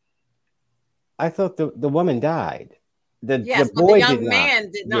killed. I thought the woman died. Yes, but the young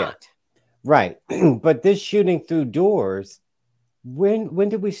man did not. Yeah. Right. But this shooting through doors, when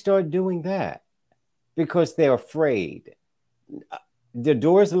did we start doing that? Because they're afraid. The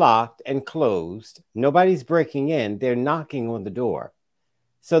door's locked and closed. Nobody's breaking in. They're knocking on the door.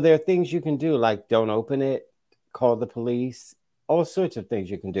 So there are things you can do, like don't open it, call the police, all sorts of things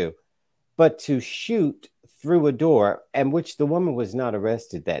you can do. But to shoot through a door, and which the woman was not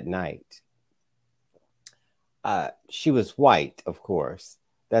arrested that night. She was white, of course.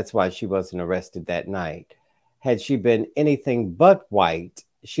 That's why she wasn't arrested that night. Had she been anything but white,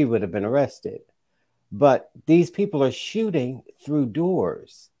 she would have been arrested. But these people are shooting through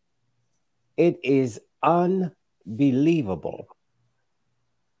doors. It is unbelievable.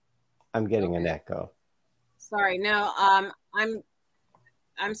 I'm getting an echo. Sorry, no,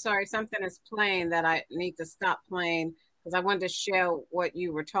 I'm sorry. Something is playing that I need to stop playing because I wanted to show what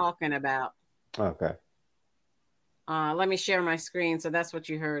you were talking about. Okay. Let me share my screen. So that's what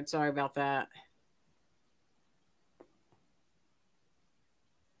you heard. Sorry about that.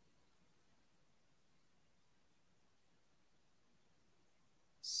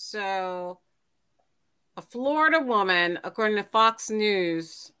 So a Florida woman, according to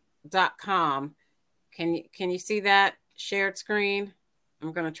foxnews.com, can you see that shared screen?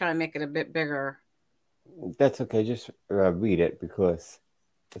 I'm going to try and make it a bit bigger. That's okay. Just read it because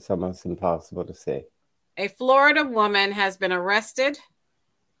it's almost impossible to see. A Florida woman has been arrested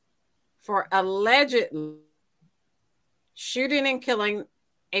for allegedly shooting and killing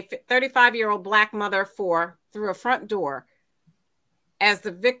a 35-year-old black mother through a front door as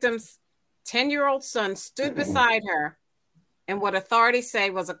the victim's 10-year-old son stood beside her in what authorities say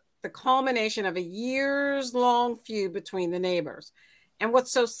was the culmination of a years-long feud between the neighbors. And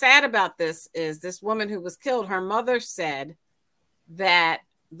what's so sad about this is this woman who was killed, her mother said that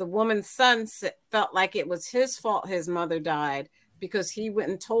the woman's son felt like it was his fault his mother died because he went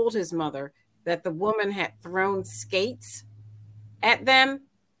and told his mother that the woman had thrown skates at them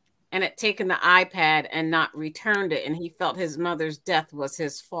and had taken the iPad and not returned it. And he felt his mother's death was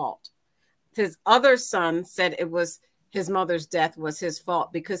his fault. His other son said it was his mother's death was his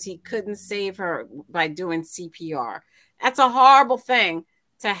fault because he couldn't save her by doing CPR. That's a horrible thing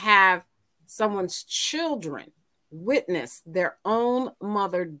to have someone's children witness their own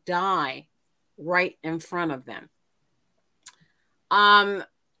mother die right in front of them.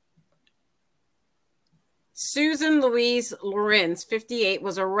 Susan Louise Lorenz, 58,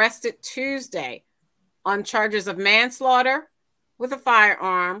 was arrested Tuesday on charges of manslaughter with a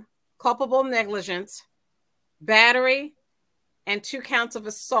firearm, culpable negligence, battery, and 2 counts of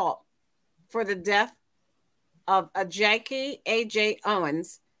assault for the death of Jackie A.J.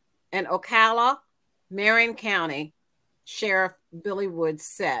 Owens in Ocala, Marion County, Sheriff Billy Woods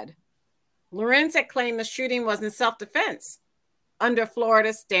said. Lorenz had claimed the shooting was in self-defense under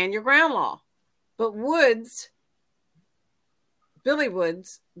Florida's Stand Your Ground law. But Billy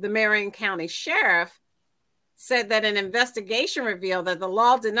Woods, the Marion County Sheriff, said that an investigation revealed that the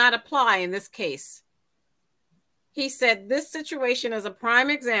law did not apply in this case. He said this situation is a prime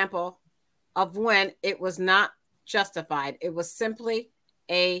example of when it was not justified. It was simply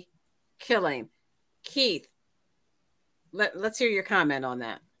a killing. Keith, let's hear your comment on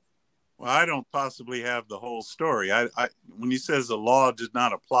that. Well, I don't possibly have the whole story. When he says the law did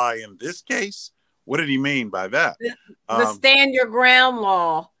not apply in this case, what did he mean by that? The Stand Your Ground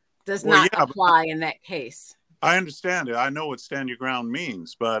law does not apply in that case. I understand it. I know what stand your ground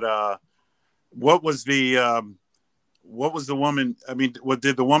means, but what was the woman? I mean,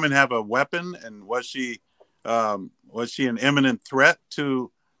 did the woman have a weapon, and was she an imminent threat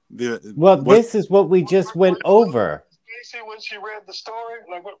to the? Well, this is what we just went over. Stacey, when she read the story,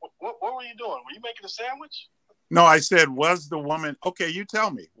 like, what were you doing? Were you making a sandwich? No, I said, was the woman, okay, you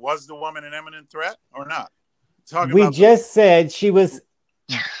tell me, was the woman an imminent threat or not? We just said she was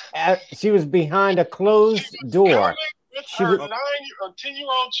behind a closed door. She was a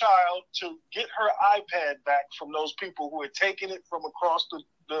 10-year-old child to get her iPad back from those people who had taken it from across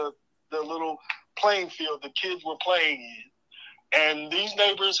the little playing field the kids were playing in. And these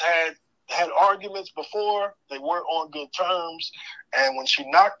neighbors had arguments before. They weren't on good terms. And when she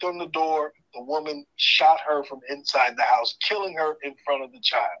knocked on the door, the woman shot her from inside the house, killing her in front of the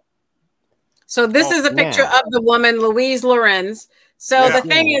child. So this is a picture of the woman, Louise Lorenz. So the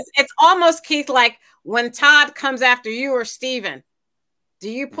thing is, it's almost, Keith, like when Todd comes after you or Steven, do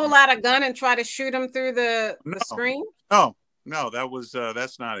you pull out a gun and try to shoot him through the screen? No,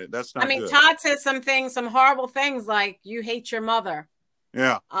 that's not it. That's not good. Todd says some horrible things like, you hate your mother.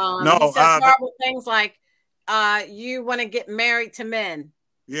 Yeah. He says horrible things like, you want to get married to men.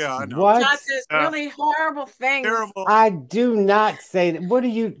 Yeah, I know. What? Todd says really horrible things. Terrible. I do not say that. What do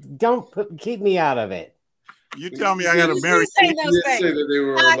you? Keep me out of it. You tell me I got to marry. You did say that they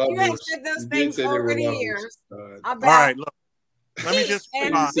were lovers. You have said those things over the years. All right, look. Let me just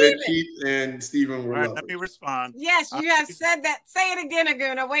respond. You said Keith and Steven were lovers. Let me respond. Yes, you have said that. Say it again,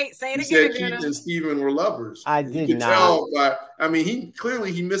 Aguna. Wait, say it again, said Aguna. Keith and Steven were lovers. I did not. Tell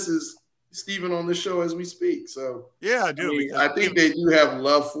he misses Steven on the show as we speak. So yeah, I do. I think they do have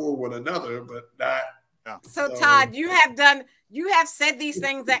love for one another, but not. Yeah. So Todd, you have said these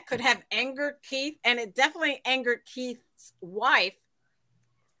things that could have angered Keith, and it definitely angered Keith's wife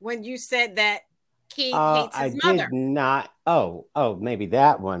when you said that Keith hates his mother. I did not. Oh, maybe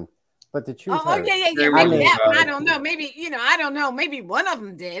that one. But the truth. Yeah. Maybe that one. I don't know. Maybe I don't know. Maybe one of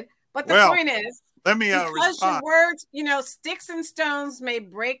them did. But the point is, let me because your words, sticks and stones may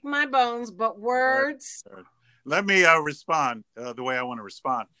break my bones, but words. Right. Let me respond the way I want to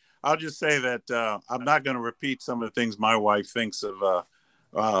respond. I'll just say that I'm not going to repeat some of the things my wife thinks of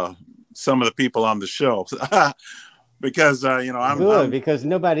some of the people on the show. Because I'm because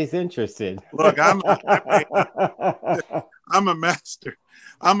nobody's interested. Look, I'm a master.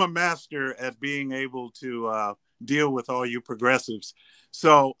 I'm a master at being able to deal with all you progressives.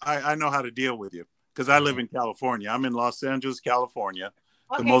 So I know how to deal with you because I live in California. I'm in Los Angeles, California.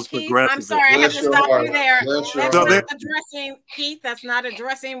 Okay, the most Keith, progressive. I'm sorry, I have to stop you there. That's not addressing Keith. That's not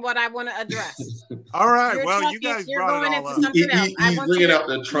addressing what I want to address. All right. You guys brought it all up. He's bringing up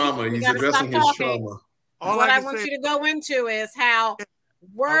the trauma. He's addressing his trauma. What I want you to go into is how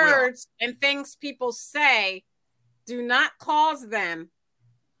words and things people say do not cause them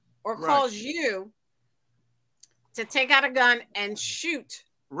or cause you to take out a gun and shoot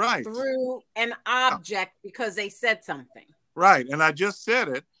through an object because they said something. Right. And I just said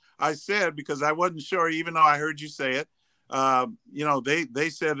it. I said, because I wasn't sure, even though I heard you say it, they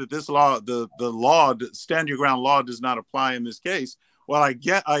said that this law, the law, stand your ground law does not apply in this case. Well,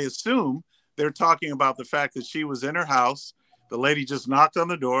 I assume they're talking about the fact that she was in her house. The lady just knocked on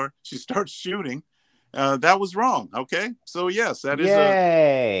the door. She starts shooting. That was wrong. Okay. So yes, that is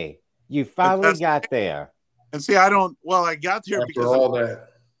Yay. You finally got there. And see, I got there after all that.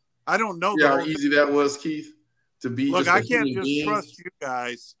 I don't know how easy that was, Keith, to be. Look, I can't just trust you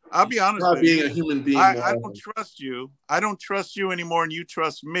guys. I'll be honest with you. Being a human being, I don't trust you. I don't trust you anymore, and you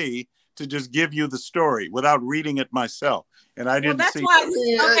trust me to just give you the story without reading it myself. And I didn't see. Why.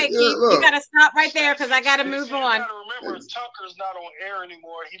 Okay, Keith, you got to stop right there because I got to move on. You got to remember, Tucker's not on air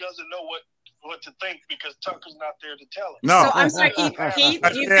anymore. He doesn't know what to think because Tucker's not there to tell him. No. So I'm sorry, Keith,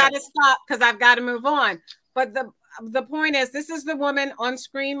 you've got to stop because I've got to move on. But the point is, this is the woman on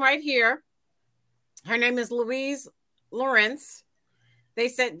screen right here. Her name is Louise Lawrence. They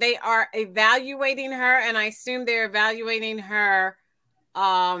said they are evaluating her, and I assume they're evaluating her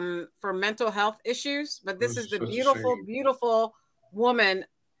for mental health issues. But this is the beautiful woman,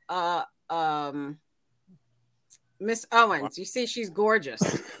 Miss Owens. You see, she's gorgeous.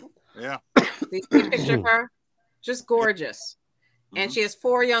 Yeah. You see a picture of her? Just gorgeous. Mm-hmm. And she has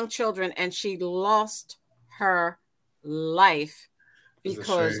 4 young children, and she lost her life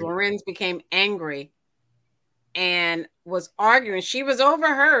because Lorenz became angry and was arguing. She was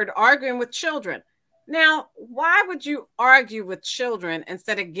overheard arguing with children. Now, why would you argue with children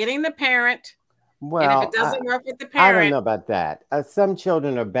instead of getting the parent? Well, and if it doesn't work with the parent, I don't know about that. Some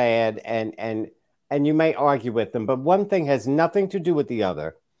children are bad, and you may argue with them, but one thing has nothing to do with the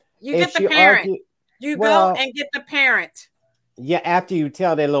other. You get the parent. Go and get the parent. Yeah, after you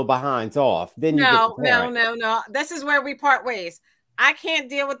tell their little behinds off, then you get the parent. No. This is where we part ways. I can't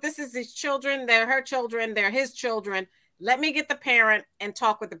deal with this. Is his children? They're her children. They're his children. Let me get the parent and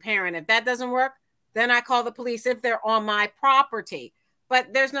talk with the parent. If that doesn't work, then I call the police if they're on my property.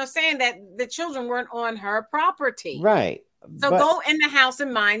 But there's no saying that the children weren't on her property. Right. So go in the house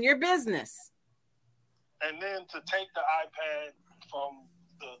and mind your business. And then to take the iPad from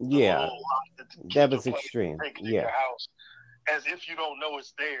that was extreme. Your house as if you don't know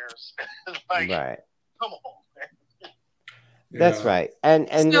it's theirs. Like, right. Come on, man. That's right. And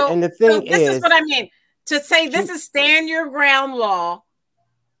the thing this is what I mean. To say this is stand your ground law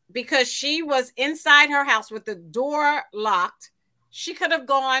because she was inside her house with the door locked. She could have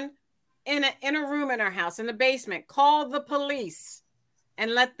gone in a room in her house, in the basement, called the police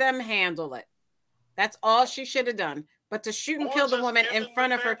and let them handle it. That's all she should have done. But to shoot and kill the woman in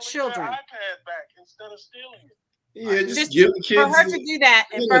front of her children. iPad back instead of stealing it. Yeah, just give the kids. For her to do that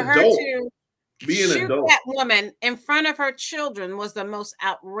and for her to shoot adult. that woman in front of her children was the most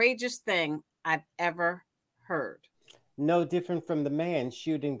outrageous thing I've ever heard. No different from the man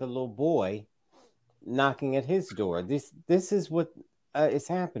shooting the little boy, knocking at his door. This is what is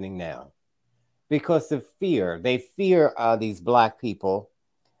happening now because of fear. They fear these Black people,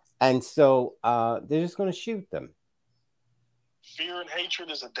 and so they're just going to shoot them. Fear and hatred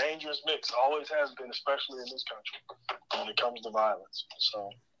is a dangerous mix. Always has been, especially in this country, when it comes to violence. So,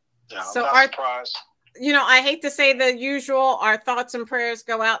 yeah, I'm not surprised. You know, I hate to say the usual. Our thoughts and prayers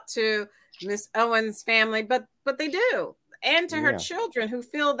go out to Miss Owens' family, but they do, and to her children who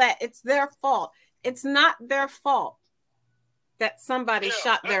feel that it's their fault. It's not their fault that somebody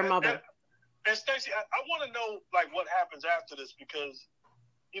shot their mother. And Stacey, I want to know like what happens after this because,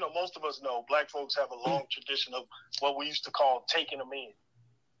 you know, most of us know Black folks have a long tradition of what we used to call taking them in.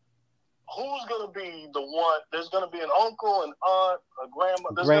 Who's going to be the one? There's going to be an uncle, an aunt, a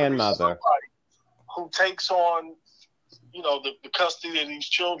grandmother. There's grandmother. Somebody who takes on, you know, the custody of these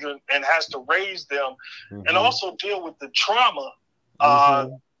children and has to raise them and also deal with the trauma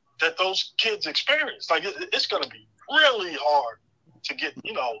that those kids experience. Like, it's going to be really hard to get,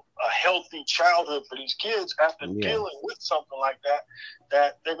 you know, a healthy childhood for these kids after dealing with something like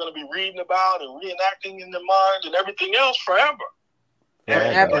that they're going to be reading about and reenacting in their mind and everything else forever.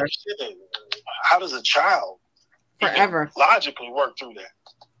 Forever. And how does a child logically work through that?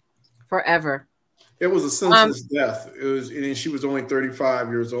 Forever. It was a senseless death. It was, and she was only 35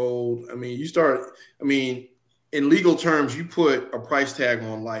 years old. I mean, in legal terms, you put a price tag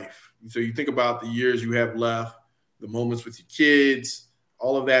on life. So you think about the years you have left, the moments with your kids,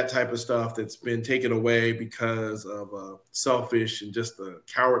 all of that type of stuff that's been taken away because of a selfish and just a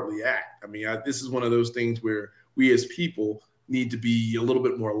cowardly act. I mean, this is one of those things where we as people need to be a little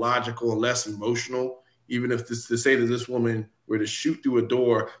bit more logical and less emotional. Even if to say that this woman were to shoot through a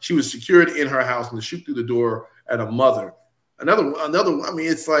door, she was secured in her house and to shoot through the door at a mother. Another. I mean,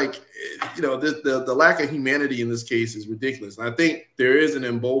 it's like, you know, the lack of humanity in this case is ridiculous. And I think there is an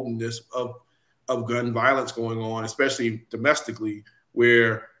emboldenedness of gun violence going on, especially domestically,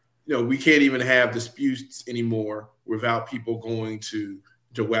 where, you know, we can't even have disputes anymore without people going to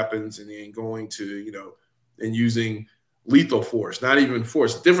weapons and then going to, you know, and using lethal force, not even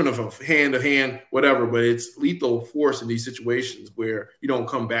force. It's different of hand to hand, whatever, but it's lethal force in these situations where you don't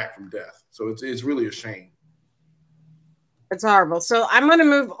come back from death. So it's really a shame. It's horrible. So I'm going to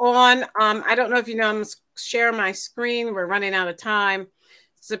move on. I don't know if you know, I'm going to share my screen. We're running out of time.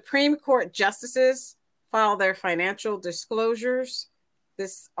 Supreme Court justices file their financial disclosures.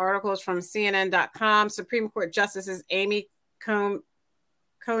 This article is from CNN.com. Supreme Court justices Amy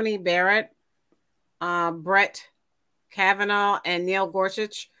Coney Barrett, Brett Kavanaugh, and Neil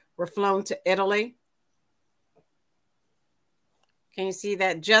Gorsuch were flown to Italy. Can you see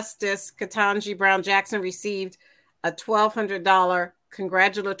that? Justice Ketanji Brown Jackson received a $1,200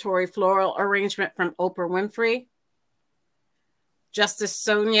 congratulatory floral arrangement from Oprah Winfrey. Justice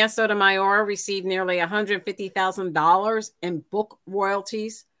Sonia Sotomayor received nearly $150,000 in book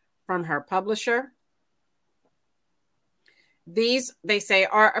royalties from her publisher. These, they say,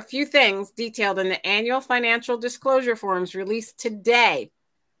 are a few things detailed in the annual financial disclosure forms released today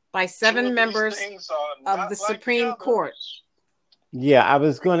by 7 members of the Supreme Court. Yeah, I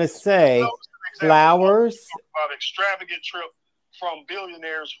was going to say flowers. About extravagant trip from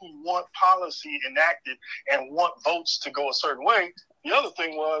billionaires who want policy enacted and want votes to go a certain way. The other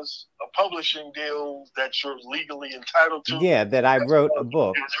thing was a publishing deal that you're legally entitled to. Yeah, that I wrote a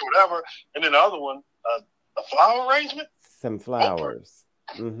book. Whatever. And then the other one, a flower arrangement? Some flowers.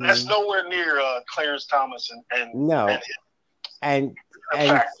 Mm-hmm. That's nowhere near Clarence Thomas and no. And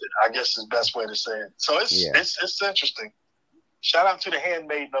I guess is the best way to say it. So it's interesting. Shout out to the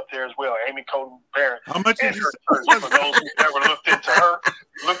handmaiden up there as well, Amy Coney Barrett. How much did you say? For those who never looked into her,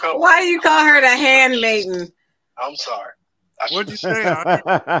 look up. Why do you call her the handmaiden? I'm sorry. What'd you say?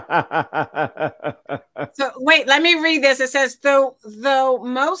 So wait, let me read this. It says, though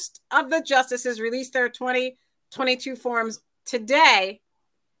most of the justices released their 2022 forms today,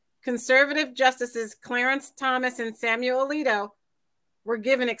 conservative justices Clarence Thomas and Samuel Alito were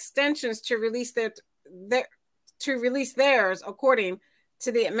given extensions to release theirs, according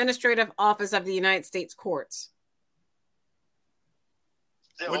to the Administrative Office of the United States Courts.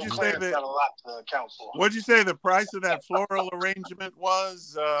 What'd you say the price of that floral arrangement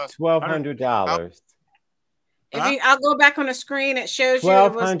was? $1,200. I'll go back on the screen. It shows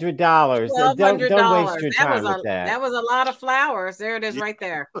 $1,200. Don't waste your time with that. That was a lot of flowers. There it is, right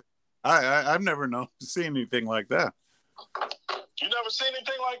there. I've never seen anything like that. You never seen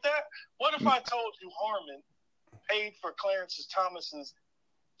anything like that? What if I told you Harmon paid for Clarence Thomas's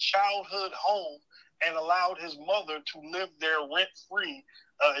childhood home and allowed his mother to live there rent-free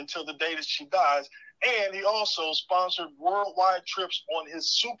until the day that she dies, and he also sponsored worldwide trips on his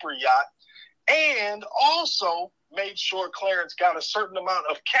super yacht, and also made sure Clarence got a certain amount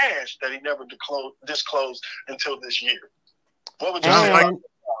of cash that he never disclosed until this year? What would you say?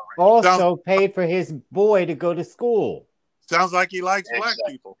 Also paid for his boy to go to school. Sounds like he likes black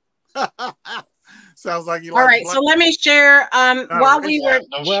people. Sounds like he likes. All right, so let me share.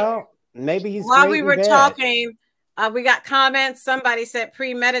 Maybe he's while we were talking, we got comments. Somebody said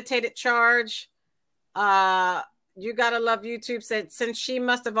premeditated charge. You Gotta Love YouTube said, since she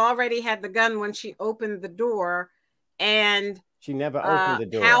must have already had the gun when she opened the door, and she never opened the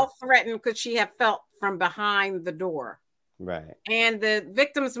door. How threatened could she have felt from behind the door? Right. And the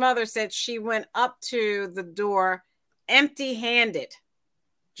victim's mother said she went up to the door empty-handed,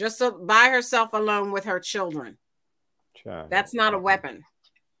 just by herself alone with her children. That's not a weapon.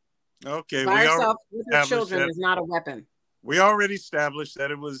 Okay, by herself with her children is not a weapon. We already established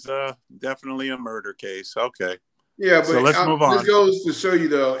that it was definitely a murder case. Okay. Yeah, but so let's move on. This goes to show you,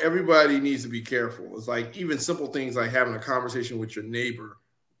 though, everybody needs to be careful. It's like even simple things like having a conversation with your neighbor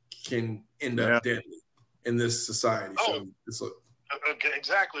can end up deadly in this society.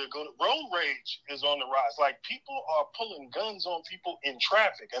 Exactly. Road rage is on the rise. Like, people are pulling guns on people in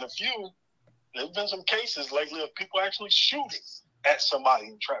traffic. And there's been some cases lately of people actually shooting at somebody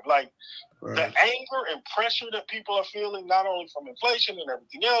in traffic. Like, the anger and pressure that people are feeling, not only from inflation and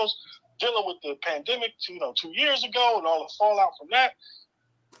everything else, dealing with the pandemic 2 years ago and all the fallout from that,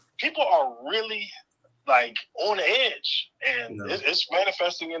 people are really like on edge, and it's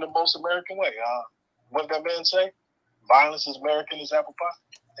manifesting in the most American way. What did that man say? Violence is American as apple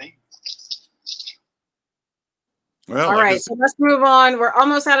pie. Hey. Well, all right, so let's move on. We're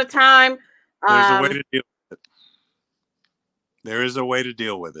almost out of time. There's a way to deal with it. There is a way to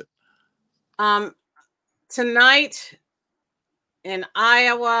deal with it. Tonight in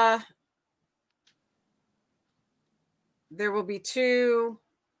Iowa, there will be 2.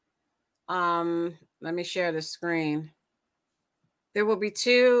 Let me share the screen. There will be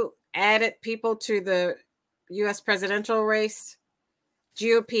 2 added people to the U.S. presidential race.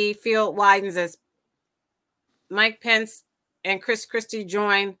 GOP field widens as Mike Pence and Chris Christie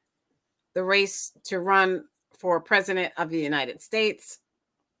join the race to run for president of the United States.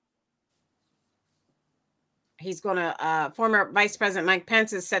 He's going to, former Vice President Mike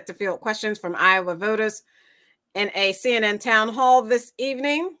Pence is set to field questions from Iowa voters in a CNN town hall this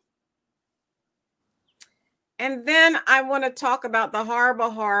evening. And then I want to talk about the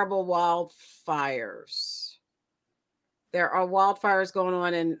horrible, horrible wildfires. There are wildfires going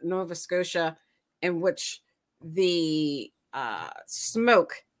on in Nova Scotia in which the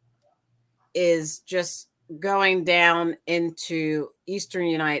smoke is just going down into eastern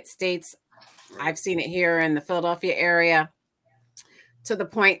United States. I've seen it here in the Philadelphia area to the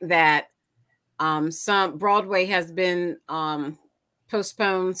point that some Broadway has been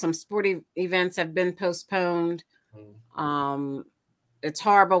postponed. Some sporting events have been postponed. It's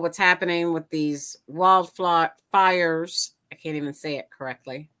horrible what's happening with these wildfires. I can't even say it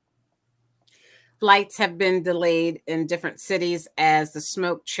correctly. Flights have been delayed in different cities as the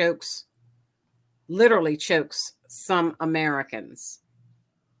smoke literally chokes some Americans.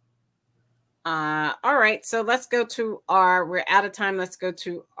 All right, so let's go to we're out of time. Let's go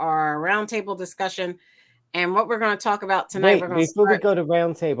to our roundtable discussion. And what we're going to talk about tonight. Before we go to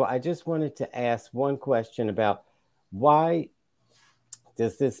roundtable, I just wanted to ask one question about why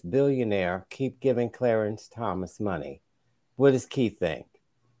does this billionaire keep giving Clarence Thomas money? What does Keith think?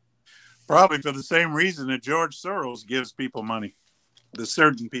 Probably for the same reason that George Soros gives people money, the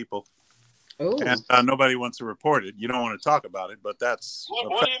certain people. Ooh. And nobody wants to report it. You don't want to talk about it, but that's...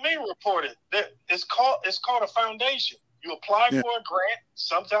 What do you mean report it? It's called a foundation. You apply for a grant.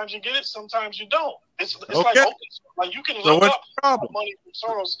 Sometimes you get it. Sometimes you don't. It's okay. Like you can look up money from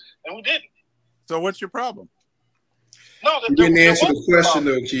Soros, and we didn't. So what's your problem? No, you didn't answer the question,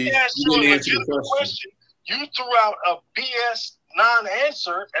 though, Keith. You didn't answer the question. You threw out a BS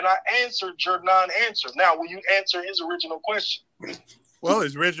non-answer, and I answered your non-answer. Now, will you answer his original question? Well,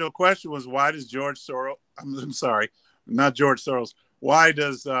 his original question was, why does George Soros, I'm sorry, not George Soros, why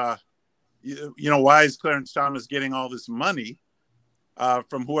does, why is Clarence Thomas getting all this money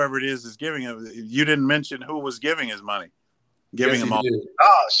from whoever it is giving him? You didn't mention who was giving his money, him all.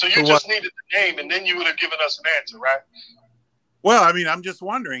 So you just needed the name, and then you would have given us an answer, right? Well, I mean, I'm just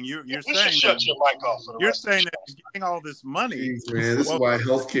wondering. You're saying shut your mic off. You're saying that he's getting all this money. Jeez, man, this is why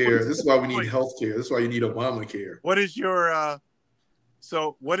healthcare. This is why we need healthcare. This is why you need Obamacare. What is your?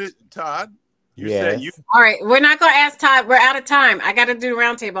 So what is Todd? All right, we're not going to ask Todd. We're out of time. I got to do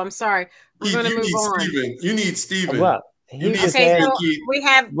roundtable. I'm sorry. We're going to move on. You need Steven. Well, we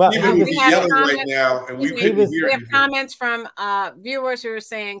have right now, and we have comments from viewers who are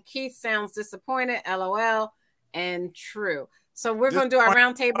saying Keith sounds disappointed. LOL and true. So we're going to do our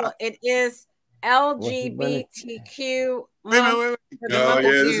roundtable. It is LGBTQ month.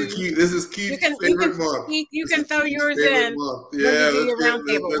 This is Keith's favorite month. Keith, you can throw yours in. Yeah, do your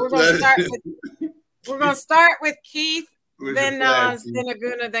roundtable. We're going to start with Keith, then Nas, then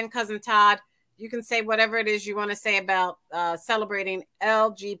Aguna, then Cousin Todd. You can say whatever it is you want to say about celebrating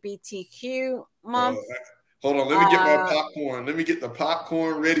LGBTQ month. Hold on, let me get my popcorn. Let me get the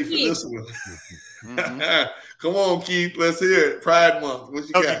popcorn ready for this one. Come on, Keith. Let's hear it. Pride Month. What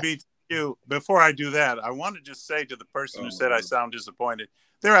you got? LGBTQ. Before I do that, I want to just say to the person who said I sound disappointed,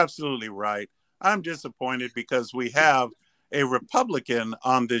 they're absolutely right. I'm disappointed because we have a Republican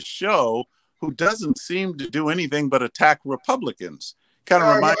on this show who doesn't seem to do anything but attack Republicans. Kind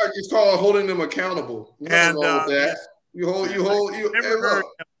of reminds. I just call holding them accountable. And that.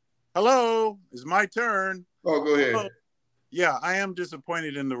 Hello, it's my turn. Oh, go ahead. Hello. Yeah, I am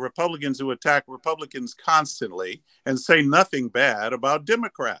disappointed in the Republicans who attack Republicans constantly and say nothing bad about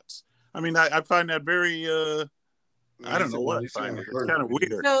Democrats. I mean, I find that very, I don't know what I find it. It's kind of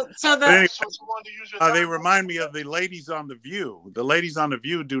weird. They remind me of the ladies on The View. The ladies on The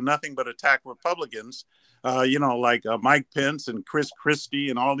View do nothing but attack Republicans, like Mike Pence and Chris Christie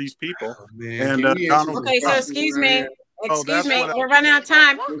and all these people. Donald. Okay, so excuse me. Excuse me, we're running out of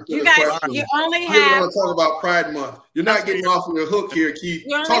time. You guys, you only have. Want to talk about Pride Month. You're not getting off of the hook here, Keith.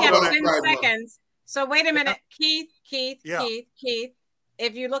 You only have 10 seconds. So wait a minute, Keith.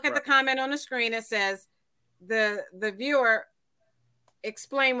 If you look at the comment on the screen, it says the viewer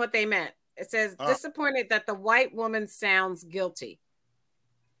explain what they meant. It says disappointed that the white woman sounds guilty.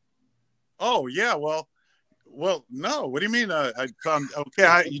 Oh yeah, well, no. What do you mean? I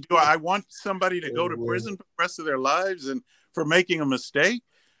want somebody to go to prison for the rest of their lives and for making a mistake.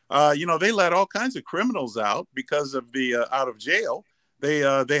 They let all kinds of criminals out because of the out of jail. They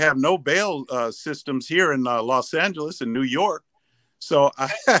have no bail systems here in Los Angeles and New York. So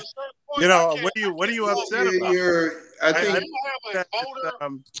what are you upset about? I think that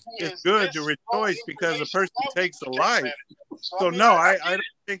it's good to rejoice because a person takes a life. So no, I don't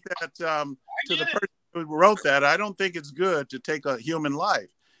think that to the person who wrote that, I don't think it's good to take a human life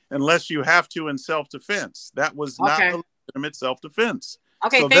unless you have to in self-defense. That was not a legitimate self-defense.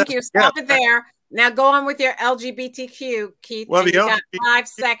 Okay, so thank you. Stop it there. Now go on with your LGBTQ, Keith. Well, you got 5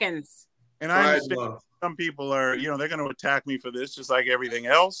 seconds. And I understand some people are, they're going to attack me for this, just like everything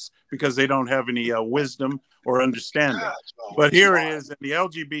else, because they don't have any wisdom or understanding. But here it is in the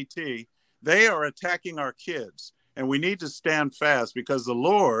LGBT, they are attacking our kids. And we need to stand fast because the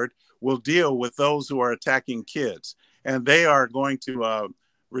Lord will deal with those who are attacking kids. And they are going to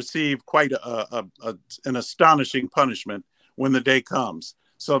receive quite an astonishing punishment when the day comes.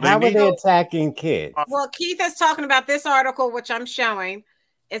 So how are they attacking kids? Well, Keith is talking about this article, which I'm showing.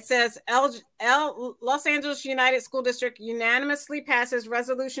 It says Los Angeles United School District unanimously passes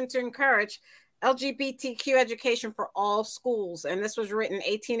resolution to encourage LGBTQ education for all schools. And this was written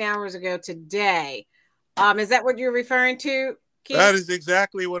 18 hours ago today. Is that what you're referring to, Keith? That is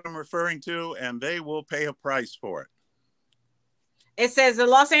exactly what I'm referring to, and they will pay a price for it. It says the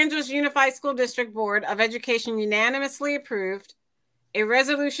Los Angeles Unified School District Board of Education unanimously approved a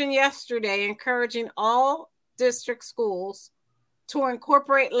resolution yesterday encouraging all district schools to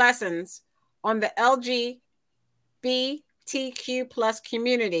incorporate lessons on the LGBTQ plus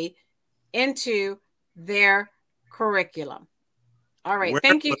community into their curriculum. All right.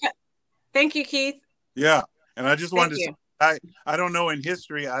 Thank you. Thank you, Keith. Yeah. And I just wanted to say, I don't know in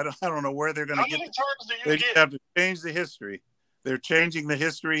history. I don't know where they're going to get. They just have to change the history. They're changing the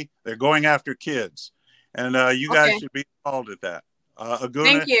history. They're going after kids. And you guys should be appalled at that. Aguna,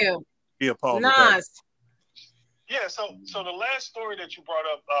 thank you. Be appalled at that. Yeah, so the last story that you brought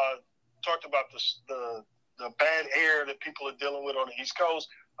up talked about the bad air that people are dealing with on the East Coast.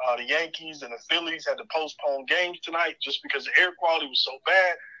 The Yankees and the Phillies had to postpone games tonight just because the air quality was so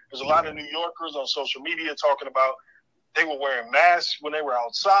bad. There's a lot of New Yorkers on social media talking about they were wearing masks when they were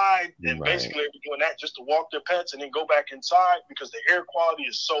outside, and basically they were doing that just to walk their pets and then go back inside because the air quality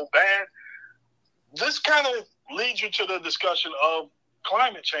is so bad. This kind of leads you to the discussion of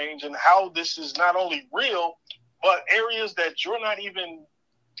climate change and how this is not only real, but areas that you're not even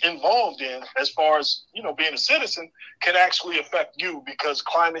involved in as far as, being a citizen can actually affect you because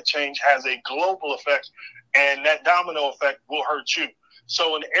climate change has a global effect and that domino effect will hurt you.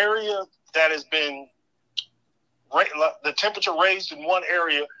 So an area that has been the temperature raised in one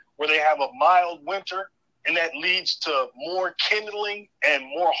area where they have a mild winter and that leads to more kindling and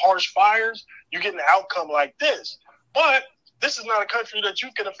more harsh fires, you get an outcome like this. But this is not a country that you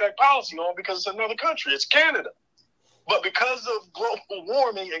can affect policy on because it's another country. It's Canada. But because of global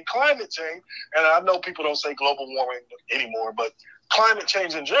warming and climate change, and I know people don't say global warming anymore, but climate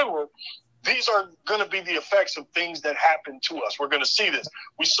change in general, these are going to be the effects of things that happen to us. We're going to see this.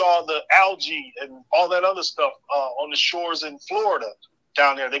 We saw the algae and all that other stuff on the shores in Florida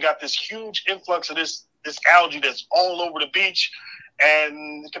down there. They got this huge influx of this algae that's all over the beach,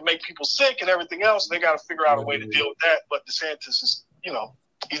 and it can make people sick and everything else. They got to figure out a way to deal with that. But DeSantis is,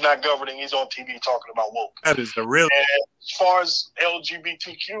 he's not governing. He's on TV talking about woke. That is the real. And as far as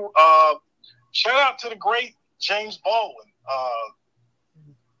LGBTQ, shout out to the great James Baldwin.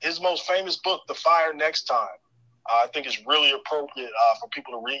 His most famous book, The Fire Next Time, I think is really appropriate for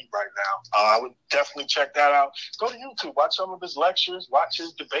people to read right now. I would definitely check that out. Go to YouTube, watch some of his lectures, watch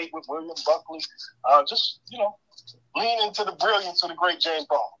his debate with William Buckley. Just, lean into the brilliance of the great James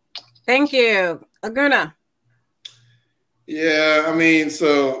Baldwin. Thank you. Aguna. Yeah,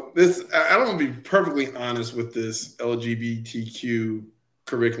 so I don't want to be perfectly honest with this LGBTQ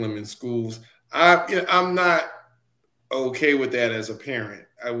curriculum in schools. I'm not okay with that as a parent.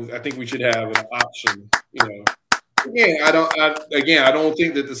 I think we should have an option. Again, I don't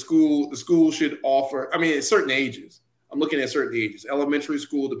think that the school should offer. At certain ages. I'm looking at certain ages, elementary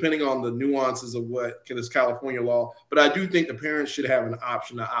school, depending on the nuances of what is California law. But I do think the parents should have an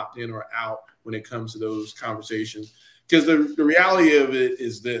option to opt in or out when it comes to those conversations. Because the reality of it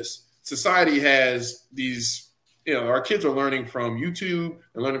is this: society has these. Our kids are learning from YouTube.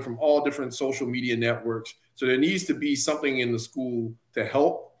 They're learning from all different social media networks. So there needs to be something in the school to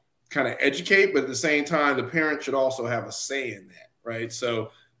help kind of educate, but at the same time, the parent should also have a say in that, right?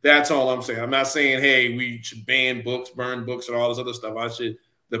 So that's all I'm saying. I'm not saying, hey, we should ban books, burn books, and all this other stuff.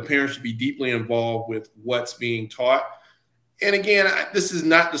 The parents should be deeply involved with what's being taught. And again, this is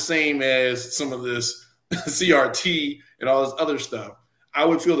not the same as some of this CRT and all this other stuff. I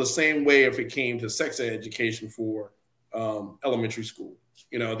would feel the same way if it came to sex ed education for elementary school.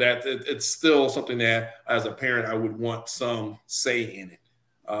 you know, that it's still something that as a parent, I would want some say in it.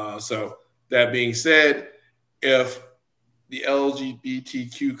 So that being said, if the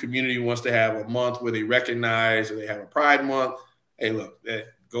LGBTQ community wants to have a month where they recognize or they have a Pride Month, hey, look,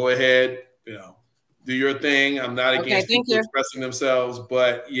 go ahead, you know, do your thing. I'm not against people expressing themselves,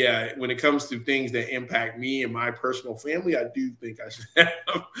 but yeah, when it comes to things that impact me and my personal family, I do think I should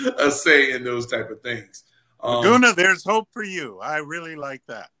have a say in those type of things. Laguna, there's hope for you. I really like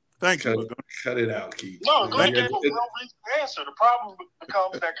that. Thank you, Laguna. Cut it out, Keith. No, Laguna gave a real reason answer. The problem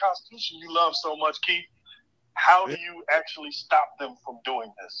becomes that Constitution you love so much, Keith. How do you actually stop them from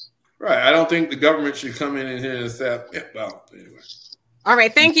doing this? Right. I don't think the government should come in here and say, well, anyway. All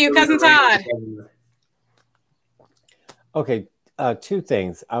right. Thank you, Cousin Todd. Okay. Two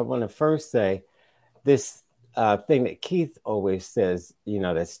things. I want to first say this thing that Keith always says, you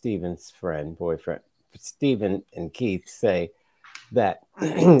know, that Stephen's boyfriend, Stephen and Keith say that,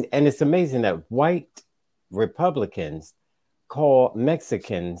 and it's amazing that white Republicans call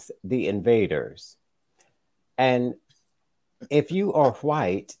Mexicans the invaders. And if you are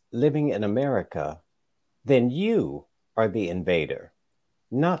white living in America, then you are the invader,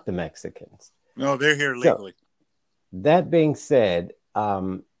 not the Mexicans. No, they're here legally. So, that being said,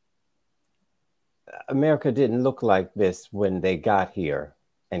 America didn't look like this when they got here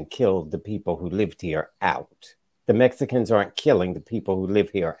and killed the people who lived here out. The Mexicans aren't killing the people who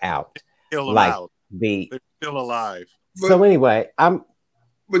live here out. Still alive. They're still alive. So anyway,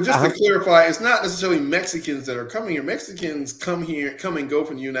 But just to clarify, it's not necessarily Mexicans that are coming here. Mexicans come and go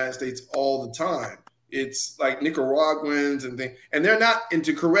from the United States all the time. It's like Nicaraguans and things. And they're not, and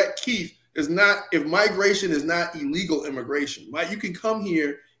to correct Keith, is not, if migration is not illegal immigration, right? You can come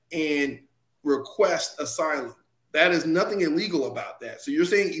here and request asylum. That is nothing illegal about that. So you're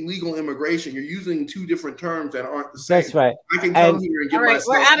saying illegal immigration. You're using two different terms that aren't the same. That's right. I can come here and get myself.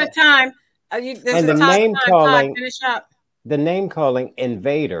 We're out of time. And the name calling, the name calling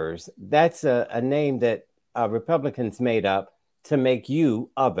invaders, that's a name that Republicans made up to make you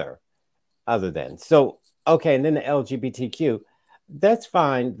other than. So, okay, and then the LGBTQ, that's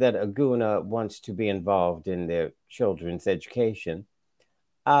fine that Aguna wants to be involved in their children's education.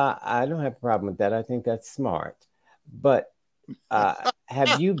 I don't have a problem with that. I think that's smart. But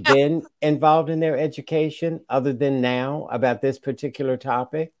have you been involved in their education other than now about this particular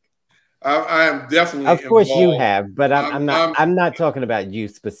topic? I am definitely Of course involved. You have, but I'm not talking about you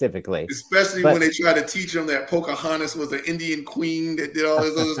specifically. Especially when they try to teach them that Pocahontas was an Indian queen that did all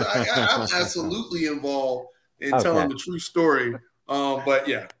this other stuff. I'm absolutely involved in telling the true story. But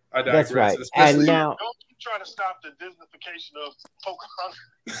yeah, I digress. That's right. Especially, and now, don't you try to stop the Disneyfication of Pocahontas.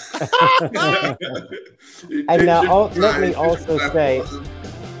 And now, let me also say,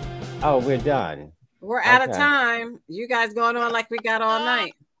 we're done. We're out of time. You guys going on like we got all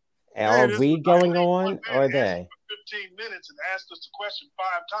night. Are we going on, or are they? 15 minutes and asked us the question 5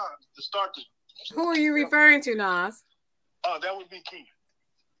 times to start the. Who are you referring to, Nas? That would be Keith.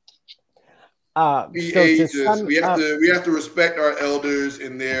 We have to respect our elders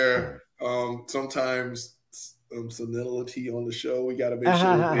and their sometimes senility on the show. We got to make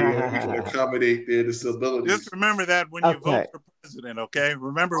sure we can accommodate their disabilities. Just remember that when you vote for president, okay?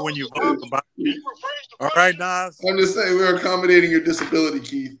 Remember when you vote for Biden. All right, Nas. I'm just saying we're accommodating your disability,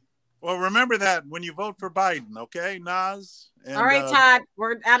 Keith. Well, remember that when you vote for Biden, okay, Nas? And, all right, Todd,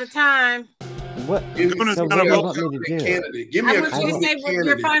 we're out of time. What? Give me so a candidate. Give me I want you to say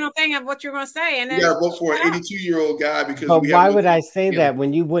your final thing of what you're going to say, and then you got to vote for an 82-year-old guy because. But why would I say that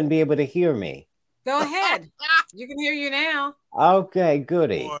when you wouldn't be able to hear me? Go ahead. You can hear you now. Okay,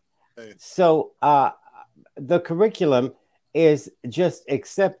 goody. So the curriculum is just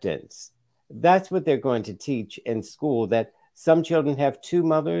acceptance. That's what they're going to teach in school, that some children have 2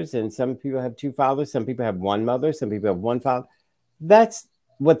 mothers and some people have 2 fathers. Some people have 1 mother. Some people have 1 father. That's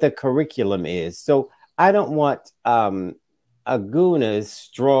what the curriculum is. So I don't want Aguna's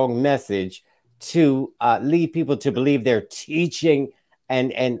strong message to lead people to believe they're teaching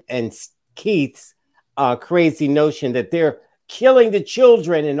and Keith's crazy notion that they're killing the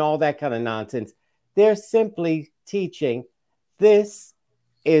children and all that kind of nonsense. They're simply teaching this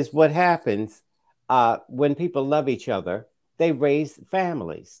is what happens when people love each other. They raise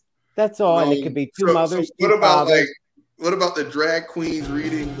families. That's all. And it could be 2 mothers, 2 fathers. What about the drag queens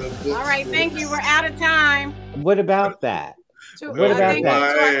reading the books? All right, thank you. We're out of time. What about that? What about that? To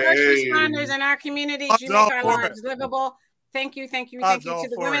our first responders in our communities, you make our lives livable. Thank you to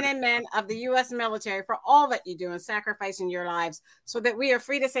the women and men of the U.S. military for all that you do and sacrificing your lives so that we are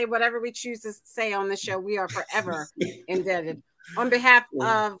free to say whatever we choose to say on the show. We are forever indebted. On behalf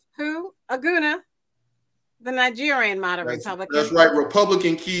of who? Aguna. The Nigerian model Republican. That's right,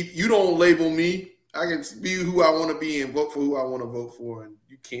 Republican Keith. You don't label me. I can be who I want to be and vote for who I want to vote for, and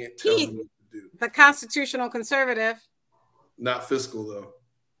you can't tell me what to do. The constitutional conservative. Not fiscal though.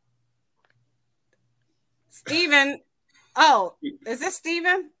 Stephen. Oh, is this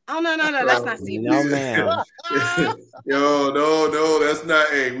Stephen? Oh no, that's not Stephen. No, ma'am. no, that's not.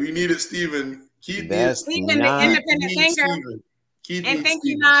 Hey, we needed Stephen. Keith Stephen, the independent thinker. And thank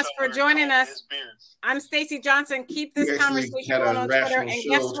you, Nas, for joining us. I'm Stacey Johnson. Keep this conversation going on Twitter. And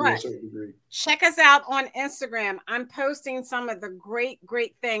guess what? Check us out on Instagram. I'm posting some of the great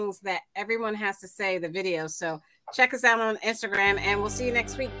things that everyone has to say, the videos. So check us out on Instagram, and we'll see you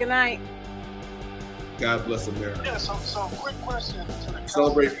next week. Good night. God bless America. Yeah, so quick question to the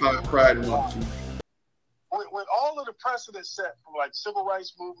Celebrate Pride Month. With all of the precedents set from like civil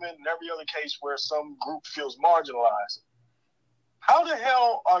rights movement and every other case where some group feels marginalized, how the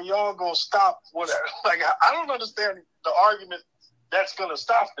hell are y'all gonna stop whatever? Like, I don't understand the argument that's gonna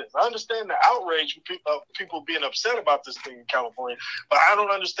stop this. I understand the outrage of people being upset about this thing in California, but I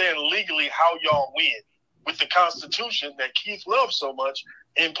don't understand legally how y'all win with the Constitution that Keith loves so much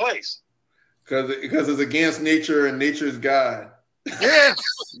in place. Because it's against nature, and nature's God. Yes,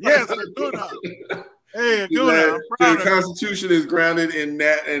 Aguna. Hey, Aguna, the Constitution is grounded in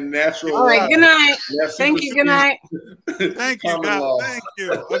natural. All right, good night. Thank you. Good night. Thank you, God. Thank you,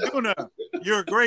 Aguna. You're a great.